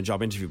never been in a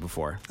job interview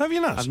before." Have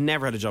you not? I've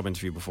never had a job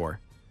interview before.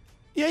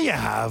 Yeah, you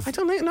have. I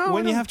don't know.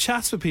 When you have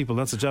chats with people,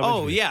 that's a job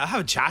interview. Oh, yeah, I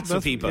have chats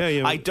with people.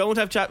 Yeah. I don't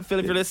have chat. Phil,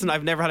 if you're listening,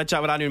 I've never had a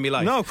chat with anyone in my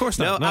life. No, of course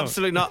not. No,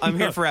 absolutely not. I'm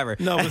here forever.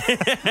 No,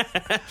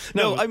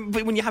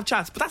 but when you have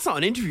chats, but that's not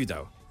an interview,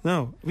 though.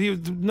 No,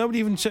 nobody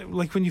even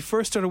like when you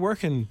first started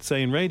working,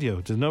 say in radio.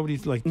 Did nobody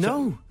like?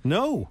 No.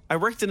 I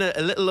worked in a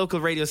little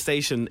local radio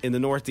station in the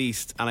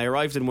northeast, and I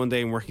arrived in one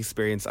day in work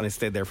experience, and I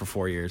stayed there for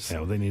 4 years. Yeah,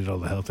 well, they needed all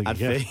the help they could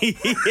get.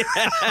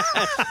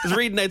 I was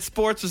reading out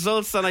sports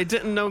results, and I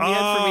didn't know the end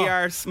from the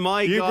arse.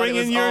 My God, it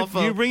was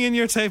awful. You bring in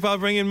your tape, I'll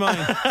bring in mine.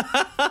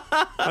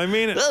 I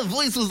mean it. The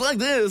voice was like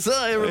this.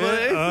 Hi,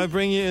 everybody. Yeah, I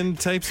bring you in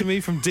tapes of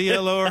me from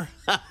DLR.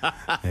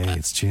 Hey,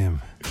 it's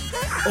Jim.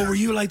 Oh, were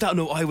you like that?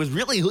 No, I was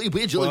really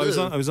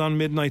well, I was on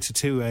midnight to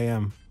 2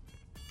 a.m.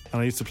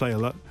 and I used to play a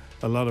lot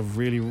of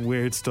really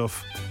weird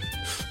stuff.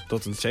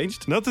 Nothing's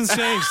changed. Nothing's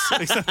changed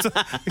except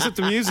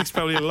the music's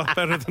probably a lot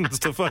better than the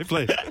stuff I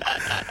play.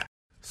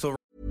 So,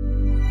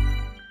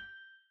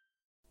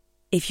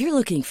 if you're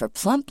looking for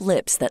plump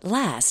lips that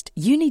last,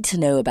 you need to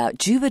know about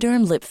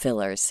Juvederm lip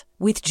fillers.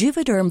 With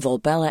Juvederm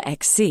Volbella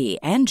XC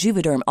and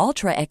Juvederm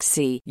Ultra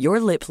XC, your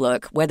lip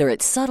look, whether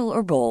it's subtle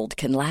or bold,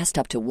 can last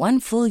up to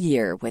 1 full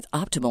year with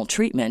optimal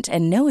treatment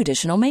and no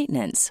additional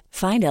maintenance.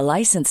 Find a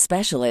licensed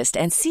specialist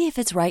and see if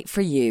it's right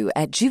for you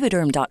at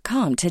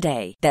Juvederm.com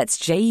today. That's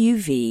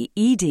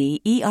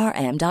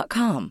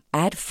JUVEDERM.com.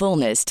 Add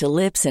fullness to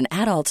lips in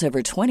adults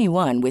over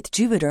 21 with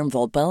Juvederm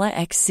Volbella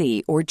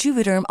XC or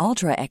Juvederm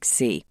Ultra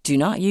XC. Do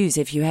not use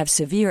if you have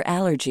severe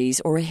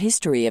allergies or a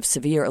history of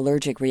severe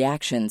allergic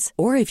reactions,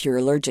 or if you're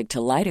allergic to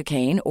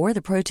lidocaine or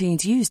the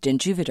proteins used in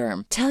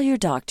Juvederm. Tell your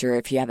doctor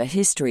if you have a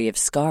history of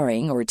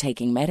scarring or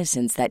taking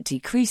medicines that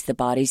decrease the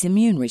body's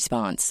immune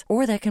response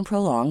or that can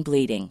prolong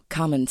bleeding.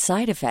 Common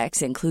side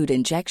effects include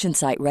injection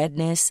site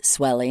redness,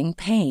 swelling,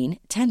 pain,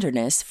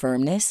 tenderness,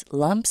 firmness,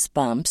 lumps,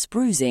 bumps,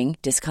 bruising,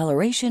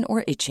 discoloration,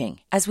 or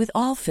itching. As with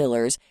all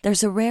fillers,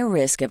 there's a rare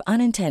risk of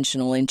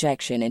unintentional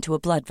injection into a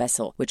blood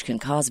vessel, which can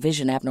cause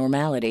vision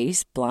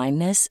abnormalities,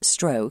 blindness,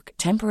 stroke,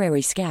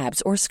 temporary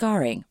scabs, or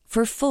scarring.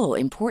 For full,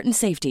 important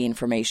safety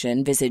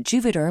information, visit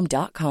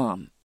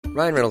Juvederm.com.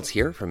 Ryan Reynolds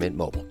here from Mint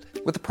Mobile.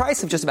 With the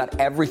price of just about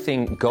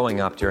everything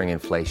going up during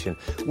inflation,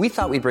 we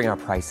thought we'd bring our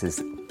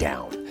prices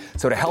down.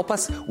 So to help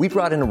us, we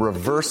brought in a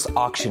reverse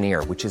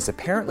auctioneer, which is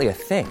apparently a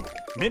thing.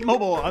 Mint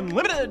Mobile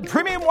Unlimited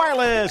Premium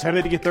Wireless. How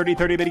to get 30,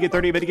 30, bit to get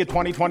 30, bit to get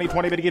 20, 20,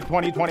 20, bit to get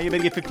 20, 20, bit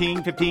to get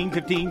 15, 15,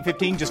 15,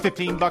 15, just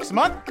 $15 a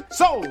month?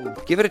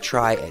 Sold! Give it a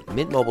try at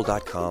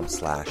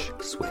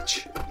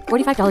mintmobile.com/switch.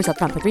 $45 up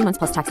front for 3 months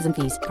plus taxes and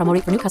fees. Promo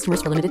rate for new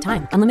customers for limited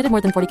time. Unlimited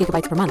more than 40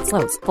 gigabytes per month.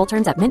 Slows full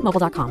terms at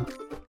mintmobile.com.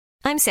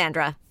 I'm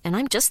Sandra, and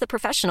I'm just the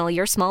professional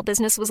your small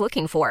business was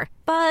looking for.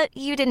 But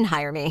you didn't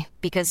hire me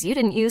because you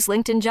didn't use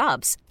LinkedIn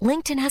Jobs.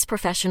 LinkedIn has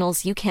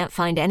professionals you can't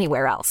find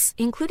anywhere else,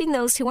 including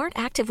those who aren't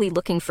actively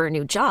looking for a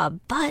new job,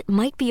 but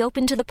might be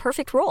open to the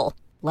perfect role,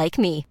 like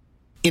me.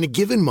 In a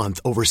given month,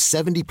 over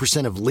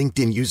 70% of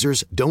LinkedIn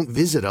users don't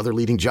visit other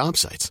leading job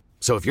sites.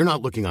 So if you're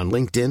not looking on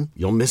LinkedIn,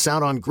 you'll miss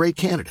out on great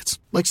candidates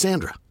like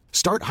Sandra.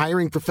 Start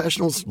hiring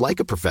professionals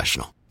like a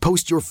professional.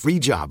 Post your free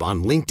job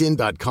on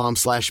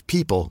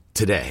linkedin.com/people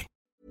today.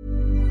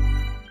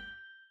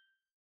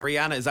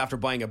 Rihanna is after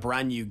buying a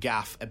brand new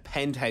gaff, a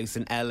penthouse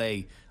in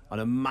LA on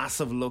a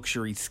massive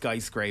luxury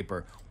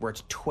skyscraper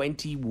worth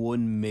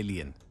 $21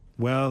 million.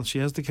 Well, she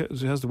has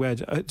the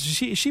wedge.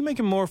 Is she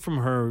making more from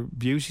her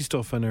beauty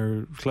stuff and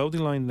her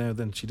clothing line now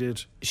than she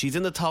did? She's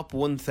in the top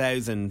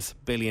 1,000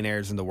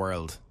 billionaires in the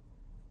world.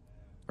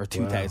 Or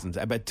 2,000,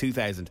 wow. About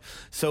 2,000.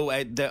 So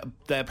the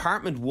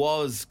apartment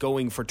was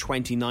going for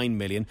 29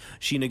 million.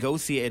 She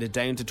negotiated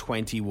down to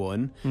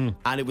 21,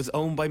 and it was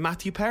owned by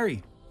Matthew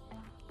Perry.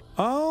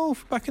 Oh,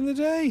 back in the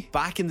day.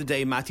 Back in the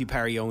day, Matthew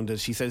Perry owned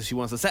it. She says she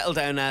wants to settle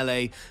down in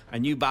LA. A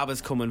new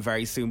baba's coming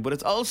very soon. But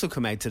it's also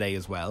come out today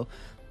as well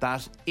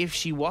that if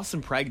she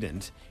wasn't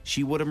pregnant,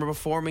 she would have been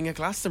performing at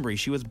Glastonbury.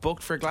 She was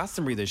booked for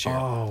Glastonbury this year.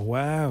 Oh,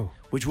 wow.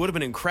 Which would have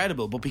been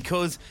incredible. But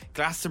because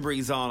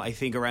Glastonbury's on, I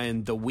think,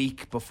 around the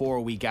week before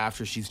or week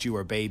after she's due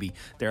her baby,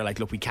 they're like,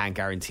 look, we can't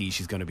guarantee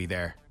she's going to be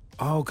there.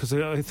 Oh, because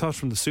I thought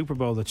from the Super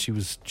Bowl that she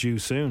was due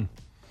soon.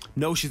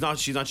 No, she's not.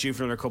 She's not due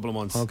for another couple of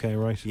months. Okay,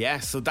 right. Yeah,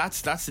 so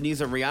that's the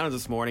news of Rihanna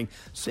this morning.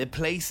 The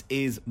place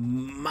is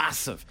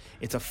massive.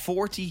 It's the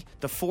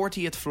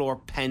 40th floor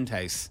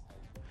penthouse.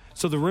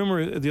 So the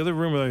other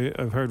rumor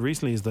I've heard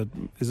recently is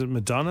it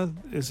Madonna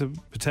is a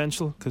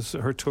potential because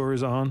her tour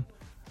is on,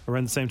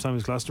 around the same time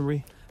as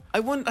Glastonbury. I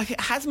wonder,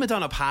 has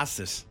Madonna passed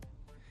it?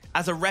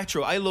 As a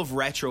retro, I love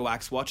retro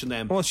acts, watching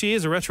them. Well, she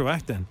is a retro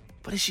act then.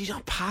 But is she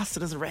not past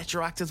it as a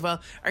retro act as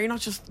well? Are you not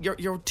just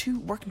you're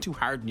working too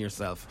hard on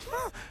yourself?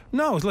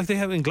 No, it's like they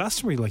have in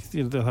Glastonbury. Like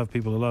they'll have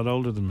people a lot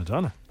older than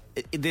Madonna.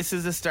 This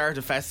is the start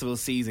of festival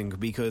season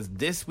because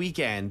this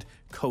weekend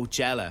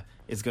Coachella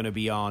is going to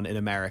be on in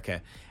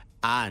America,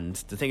 and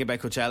the thing about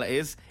Coachella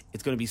is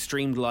it's going to be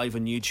streamed live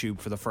on YouTube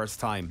for the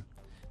first time.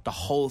 The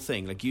whole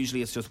thing, like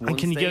usually it's just one. And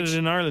can you stage. get it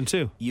in Ireland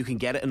too? You can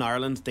get it in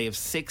Ireland. They have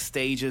 6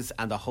 stages,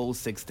 and the whole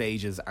 6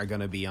 stages are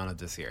going to be on it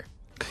this year.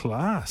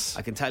 Class.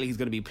 I can tell you he's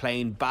going to be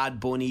playing Bad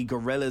Bunny,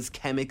 Gorillaz,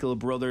 Chemical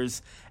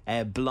Brothers,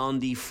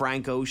 Blondie,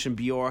 Frank Ocean,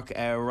 Bjork,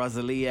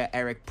 Rosalia,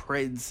 Eric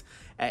Prydz,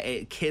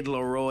 Kid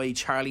Laroi,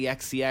 Charlie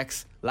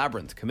XCX,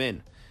 Labyrinth. Come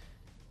in.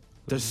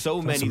 There's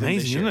so many of them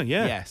this year. Isn't it?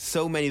 Yeah,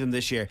 so many of them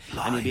this year,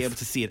 and you'll be able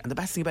to see it. And the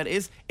best thing about it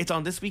is it's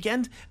on this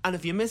weekend, and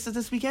if you miss it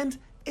this weekend,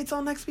 it's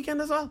on next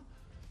weekend as well.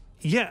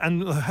 Yeah,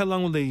 and how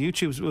long will they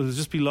YouTube? Will it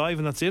just be live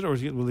and that's it, or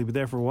will they be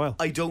there for a while?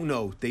 I don't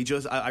know. They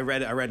just I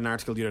read an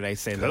article the other day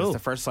saying that it's the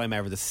first time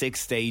ever, the 6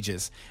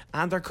 stages,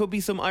 and there could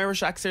be some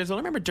Irish acts there as well. I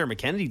remember Dermot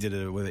Kennedy did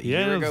it with it a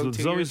year ago,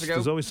 2 years ago.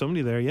 There's always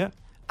somebody there, yeah.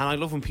 And I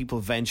love when people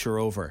venture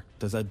over.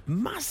 There's a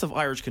massive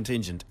Irish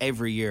contingent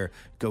every year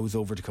goes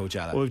over to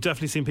Coachella. Well, we've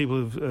definitely seen people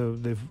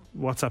who've they've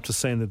WhatsApped us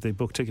saying that they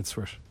booked tickets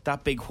for it.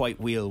 That big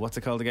white wheel, what's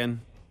it called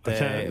again? The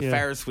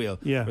Ferris wheel,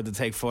 where they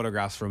take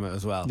photographs from it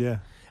as well. Yeah.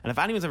 And if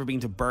anyone's ever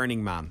been to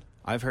Burning Man,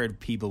 I've heard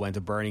people went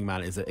to Burning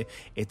Man.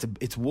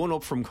 It's one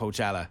up from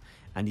Coachella,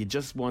 and you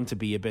just want to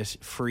be a bit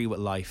free with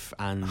life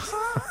and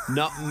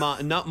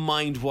not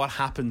mind what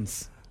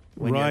happens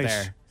when you're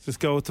there.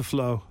 Just go with the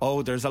flow.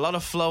 Oh, there's a lot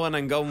of flowing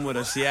and going with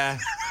it, yeah.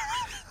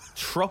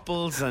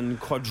 Triples and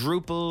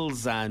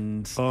quadruples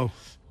and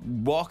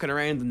walking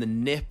around in the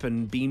nip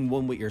and being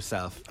one with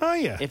yourself. Oh,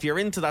 yeah. If you're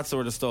into that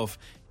sort of stuff,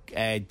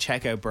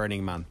 check out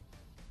Burning Man.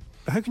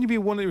 How can you be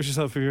one with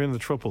yourself if you're in the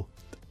triple?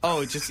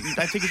 Oh, I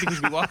think you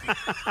should be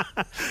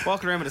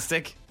walking around with a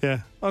stick. Yeah.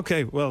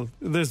 Okay, well,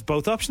 there's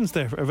both options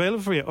there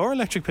available for you, or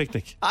Electric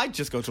Picnic. I'd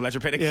just go to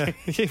Electric Picnic.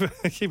 Yeah,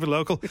 keep it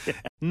local. Yeah.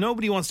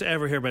 Nobody wants to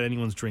ever hear about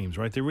anyone's dreams,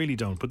 right? They really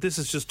don't. But this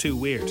is just too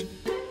weird.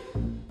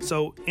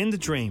 So, in the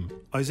dream,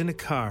 I was in a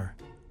car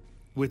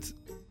with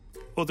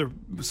other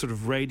sort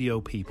of radio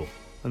people,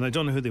 and I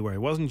don't know who they were. It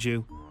wasn't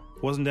you.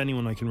 It wasn't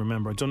anyone I can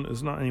remember.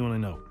 It's not anyone I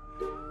know.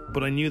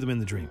 But I knew them in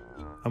the dream.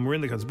 And we're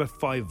in the car. There's about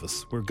 5 of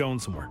us. We're going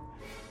somewhere.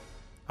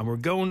 And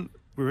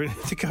we're in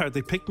the car.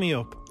 They picked me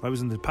up. I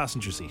was in the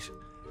passenger seat.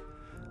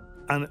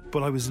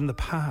 But I was in the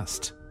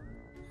past.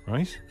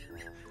 Right?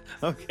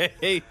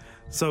 Okay.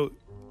 So,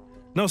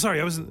 no,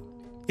 sorry, I was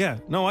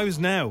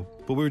now.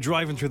 But we were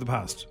driving through the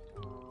past.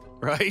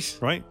 Right?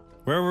 Right?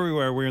 Wherever we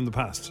were in the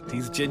past.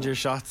 These ginger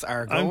shots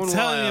are going wild. I'm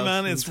telling you,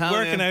 man, it's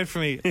working out for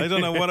me. I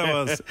don't know what it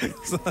was.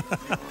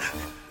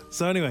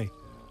 So anyway,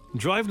 I'm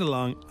driving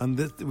along,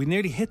 and we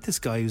nearly hit this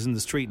guy who's in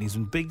the street, and he's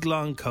in a big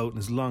long coat and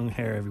his long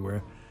hair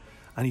everywhere.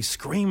 And he's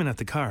screaming at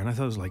the car, and I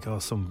thought it was like,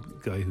 some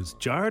guy who's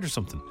jarred or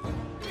something.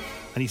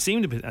 And he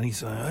seemed a bit, and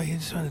he's like, I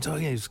just want to talk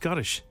to you, he's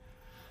Scottish.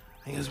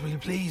 And he goes, will you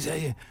please,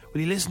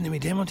 will you listen to me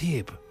demo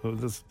tape? Well,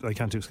 I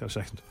can't do a Scottish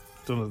accent.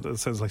 Don't know, that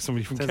sounds like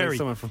somebody from Kerry. Like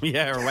someone from,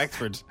 or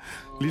Wexford.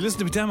 Will you listen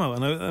to me demo?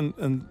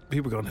 And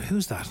people were going,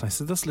 who's that? And I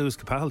said, that's Lewis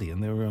Capaldi.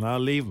 And they were going, I'll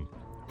leave him.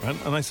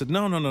 Right? And I said,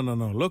 no,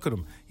 look at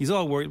him. He's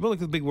all worried. Well, look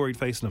at the big worried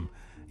face on him.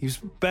 He was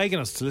begging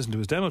us to listen to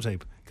his demo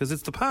tape because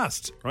it's the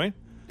past, right?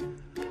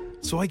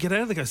 So I get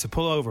out of the car. I said,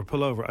 pull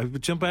over. I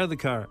would jump out of the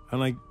car,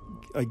 and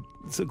I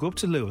go up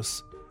to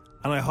Lewis,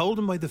 and I hold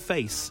him by the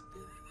face,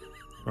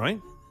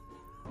 right?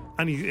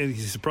 And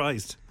he's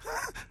surprised.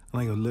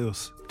 And I go,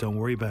 Lewis, don't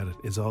worry about it.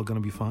 It's all going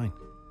to be fine.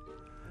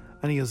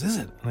 And he goes, is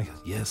it? And I go,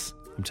 yes,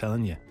 I'm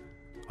telling you.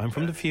 I'm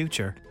from the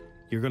future.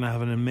 You're going to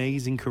have an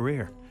amazing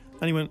career.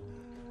 And he went,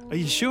 are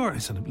you sure? I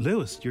said,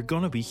 Lewis, you're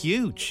going to be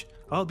huge.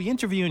 I'll be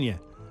interviewing you.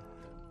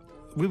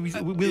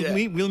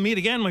 We'll meet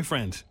again, my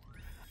friend.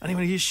 And he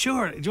went, are you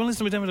sure? Do you want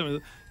to listen to my demo?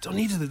 Don't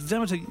need the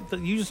demo.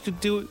 You just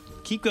do it.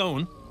 Keep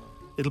going.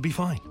 It'll be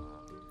fine.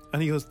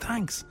 And he goes,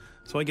 thanks.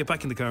 So I get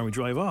back in the car and we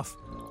drive off.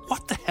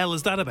 What the hell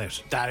is that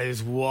about? That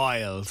is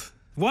wild.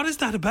 What is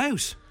that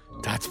about?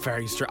 That's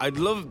very strange.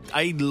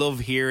 I'd love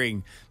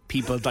hearing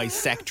people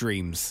dissect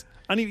dreams.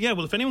 And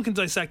well, if anyone can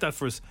dissect that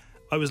for us,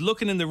 I was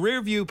looking in the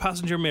rear view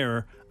passenger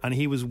mirror and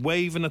he was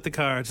waving at the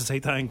car to say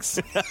thanks.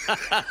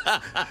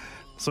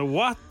 So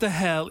what the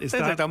hell is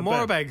that? Like the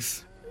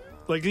Morbegs.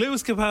 Like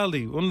Lewis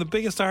Capaldi, one of the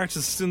biggest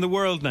artists in the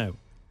world now.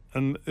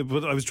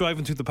 But I was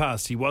driving through the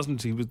past. He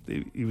wasn't. He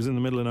was in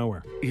the middle of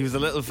nowhere. He was a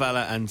little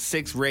fella and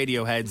 6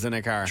 radio heads in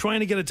a car.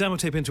 Trying to get a demo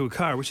tape into a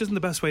car, which isn't the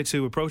best way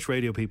to approach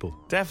radio people.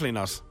 Definitely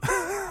not.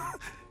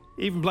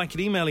 Even blanket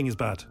emailing is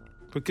bad.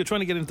 But trying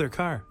to get into their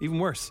car, even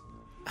worse.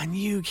 And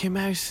you came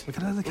out like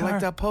the car.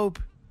 Like that Pope.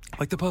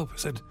 Like the Pope. I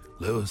said,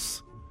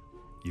 Lewis,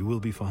 you will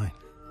be fine.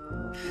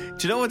 Do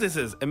you know what this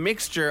is? A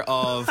mixture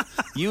of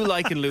you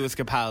liking Lewis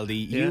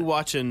Capaldi, you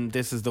watching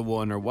This Is the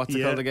One, or what's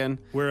it called again?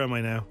 Where am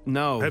I now?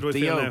 No, How do I The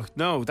feel Yoke.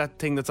 now? No, that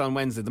thing that's on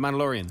Wednesday, The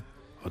Mandalorian.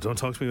 Oh, don't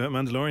talk to me about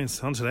Mandalorian.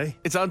 It's on today.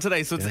 It's on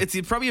today, so it's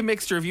probably a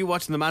mixture of you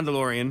watching The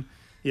Mandalorian,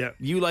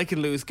 you liking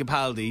Louis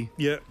Capaldi,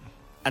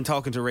 and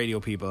talking to radio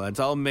people. It's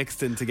all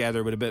mixed in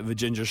together with a bit of a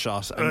ginger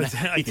shot. And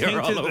I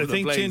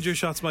think ginger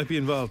shots might be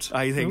involved.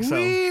 I think so.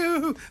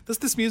 Wee-oo.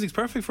 This music's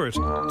perfect for it.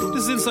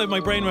 This is inside my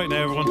brain right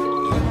now,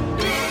 everyone.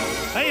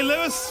 Hey,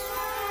 Lewis.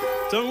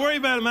 Don't worry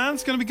about it, man.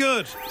 It's going to be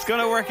good. It's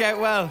going to work out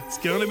well. It's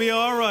going to be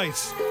all right.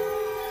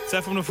 It's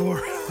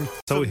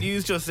F104. Some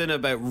news just in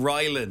about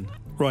Rylan.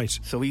 Right.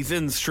 So he's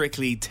in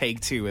Strictly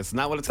Take Two. Isn't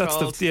that what it's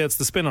called? It's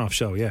the spin-off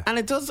show, yeah. And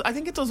I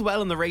think it does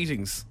well in the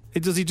ratings.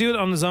 Does he do it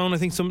on his own? I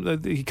think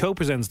he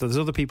co-presents. There's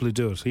other people who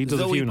do it. He does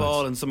Zoe a few Ball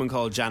nights. and someone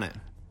called Janet.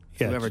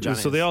 Yeah, whoever Janet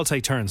so is. they all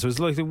take turns. So it's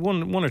like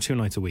one or two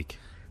nights a week.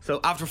 So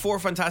after 4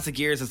 fantastic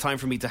years, it's time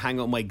for me to hang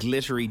up my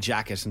glittery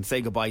jacket and say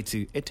goodbye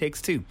to It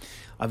Takes Two.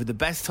 I've had the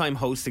best time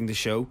hosting the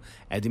show.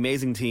 The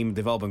amazing team,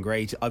 they've all been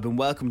great. I've been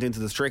welcomed into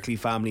the Strictly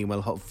family and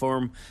will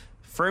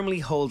firmly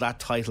hold that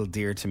title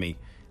dear to me.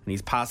 And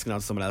he's passing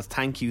on to someone else.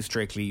 Thank you,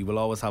 Strictly. You will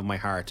always have my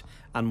heart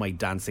and my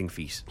dancing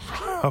feet.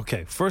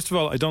 Okay, first of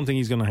all, I don't think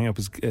he's going to hang up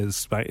his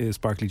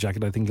sparkly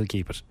jacket. I think he'll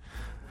keep it.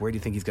 Where do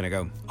you think he's going to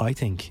go? I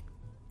think.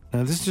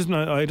 Now, this is just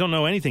I don't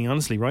know anything,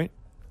 honestly, right?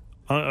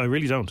 I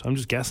really don't. I'm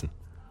just guessing.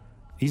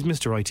 He's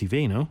Mr.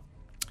 ITV, no?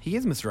 He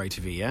is Mr.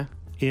 ITV, yeah.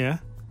 Yeah.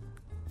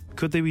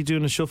 Could they be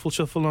doing a shuffle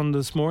on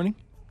this morning?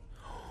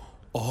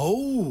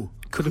 Oh,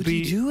 could it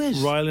be do it?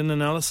 Rylan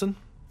and Alison?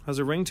 Has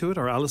a ring to it,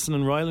 or Alison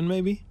and Rylan,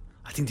 maybe?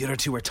 I think the other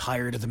two are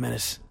tired at the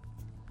minute.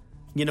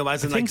 You know,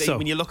 as in, think so.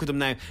 when you look at them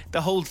now, the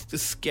whole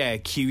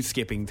cue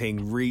skipping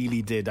thing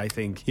really did, I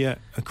think. Yeah,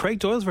 Craig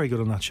Doyle's very good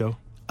on that show.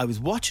 I was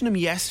watching him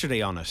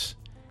yesterday on it,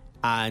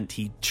 and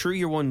he threw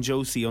your one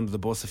Josie under the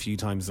bus a few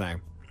times now.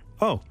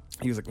 Oh.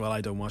 He was like, well, I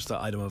don't watch that.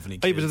 I don't have any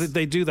Hey, kids. but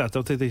they do that,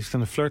 don't they? They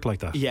kind of flirt like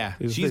that. Yeah,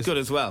 she's good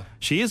as well.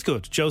 She is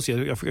good.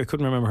 Josie, I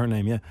couldn't remember her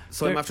name, yeah.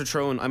 So I'm after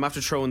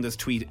throwing this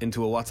tweet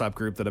into a WhatsApp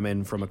group that I'm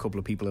in from a couple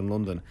of people in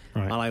London.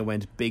 Right. And I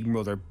went, Big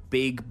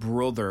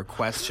Brother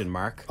question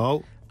mark.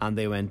 Oh. And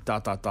they went, ...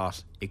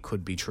 It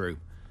could be true.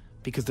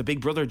 Because the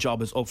Big Brother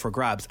job is up for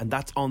grabs, and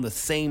that's on the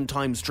same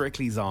time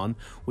Strictly's on,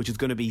 which is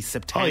going to be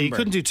September. Oh, you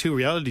couldn't do 2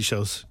 reality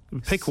shows.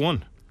 Pick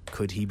one.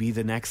 Could he be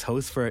the next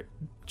host for it?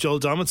 Joel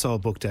Dommett's all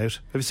booked out.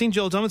 Have you seen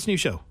Joel Dommett's new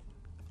show?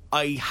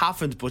 I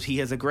haven't, but he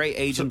has a great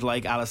agent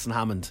like Alison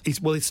Hammond.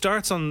 It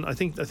starts on, I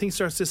think it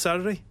starts this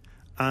Saturday,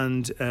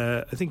 and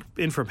I think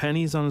In for a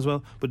Penny is on as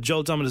well. But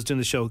Joel Dommett is doing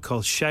the show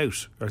called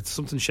Shout, or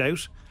something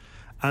Shout,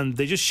 and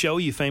they just show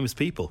you famous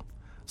people.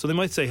 So they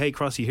might say, hey,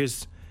 Crossy,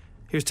 here's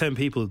 10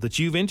 people that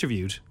you've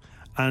interviewed,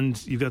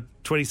 and you've got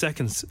 20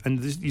 seconds,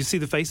 and you see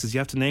the faces, you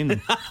have to name them.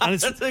 And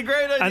That's a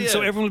great idea. And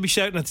so everyone will be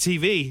shouting at the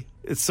TV.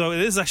 So it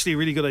is actually a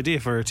really good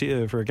idea for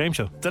a game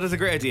show. That is a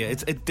great idea.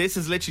 This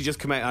has literally just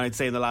come out, I'd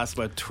say, in the last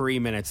about 3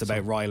 minutes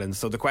about Ryland.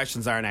 So the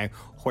questions are now,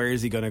 where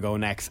is he going to go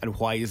next, and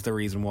why is the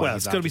reason why? Well,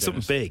 it's going to be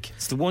something big.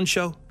 It's the one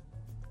show.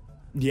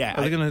 Yeah,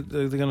 are they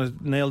going to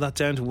nail that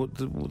down to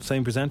the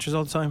same presenters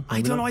all the time?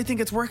 I don't know. I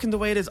think it's working the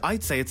way it is.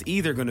 I'd say it's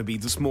either going to be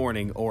This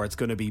Morning or it's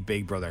going to be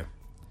Big Brother.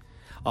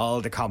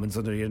 All the comments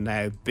under you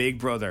now. Big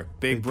Brother,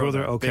 Big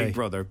Brother, okay. Big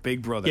Brother,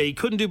 Big Brother. Yeah, you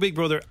couldn't do Big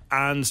Brother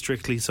and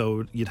Strictly,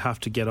 so you'd have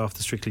to get off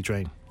the Strictly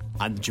train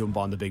and jump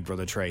on the Big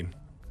Brother train.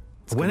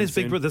 When is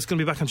Big Brother? That's going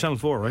to be back on Channel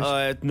 4,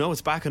 right? No,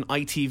 it's back on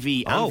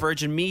ITV and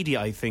Virgin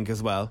Media, I think,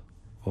 as well.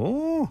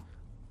 Oh.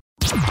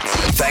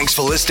 Thanks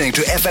for listening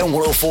to FM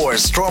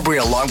 104's Strawberry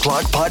Alarm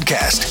Clock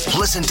podcast.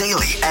 Listen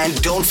daily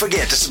and don't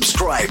forget to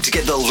subscribe to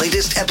get the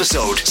latest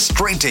episode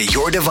straight to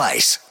your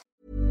device.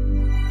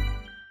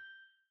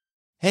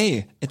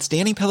 Hey, it's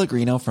Danny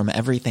Pellegrino from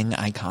Everything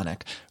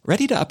Iconic.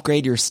 Ready to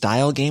upgrade your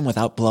style game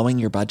without blowing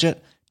your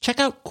budget? Check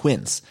out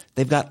Quince.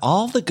 They've got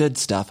all the good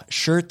stuff,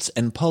 shirts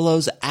and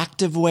polos,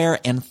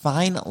 activewear, and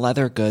fine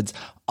leather goods,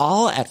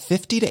 all at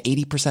 50 to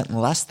 80%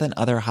 less than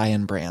other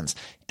high-end brands.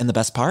 And the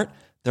best part?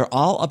 They're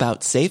all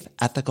about safe,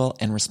 ethical,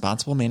 and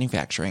responsible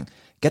manufacturing.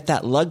 Get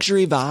that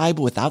luxury vibe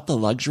without the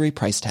luxury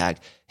price tag.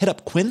 Hit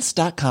up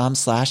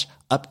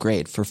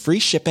quince.com/upgrade for free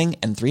shipping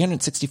and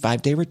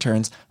 365-day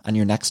returns on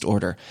your next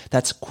order.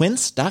 That's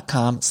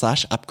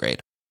quince.com/upgrade.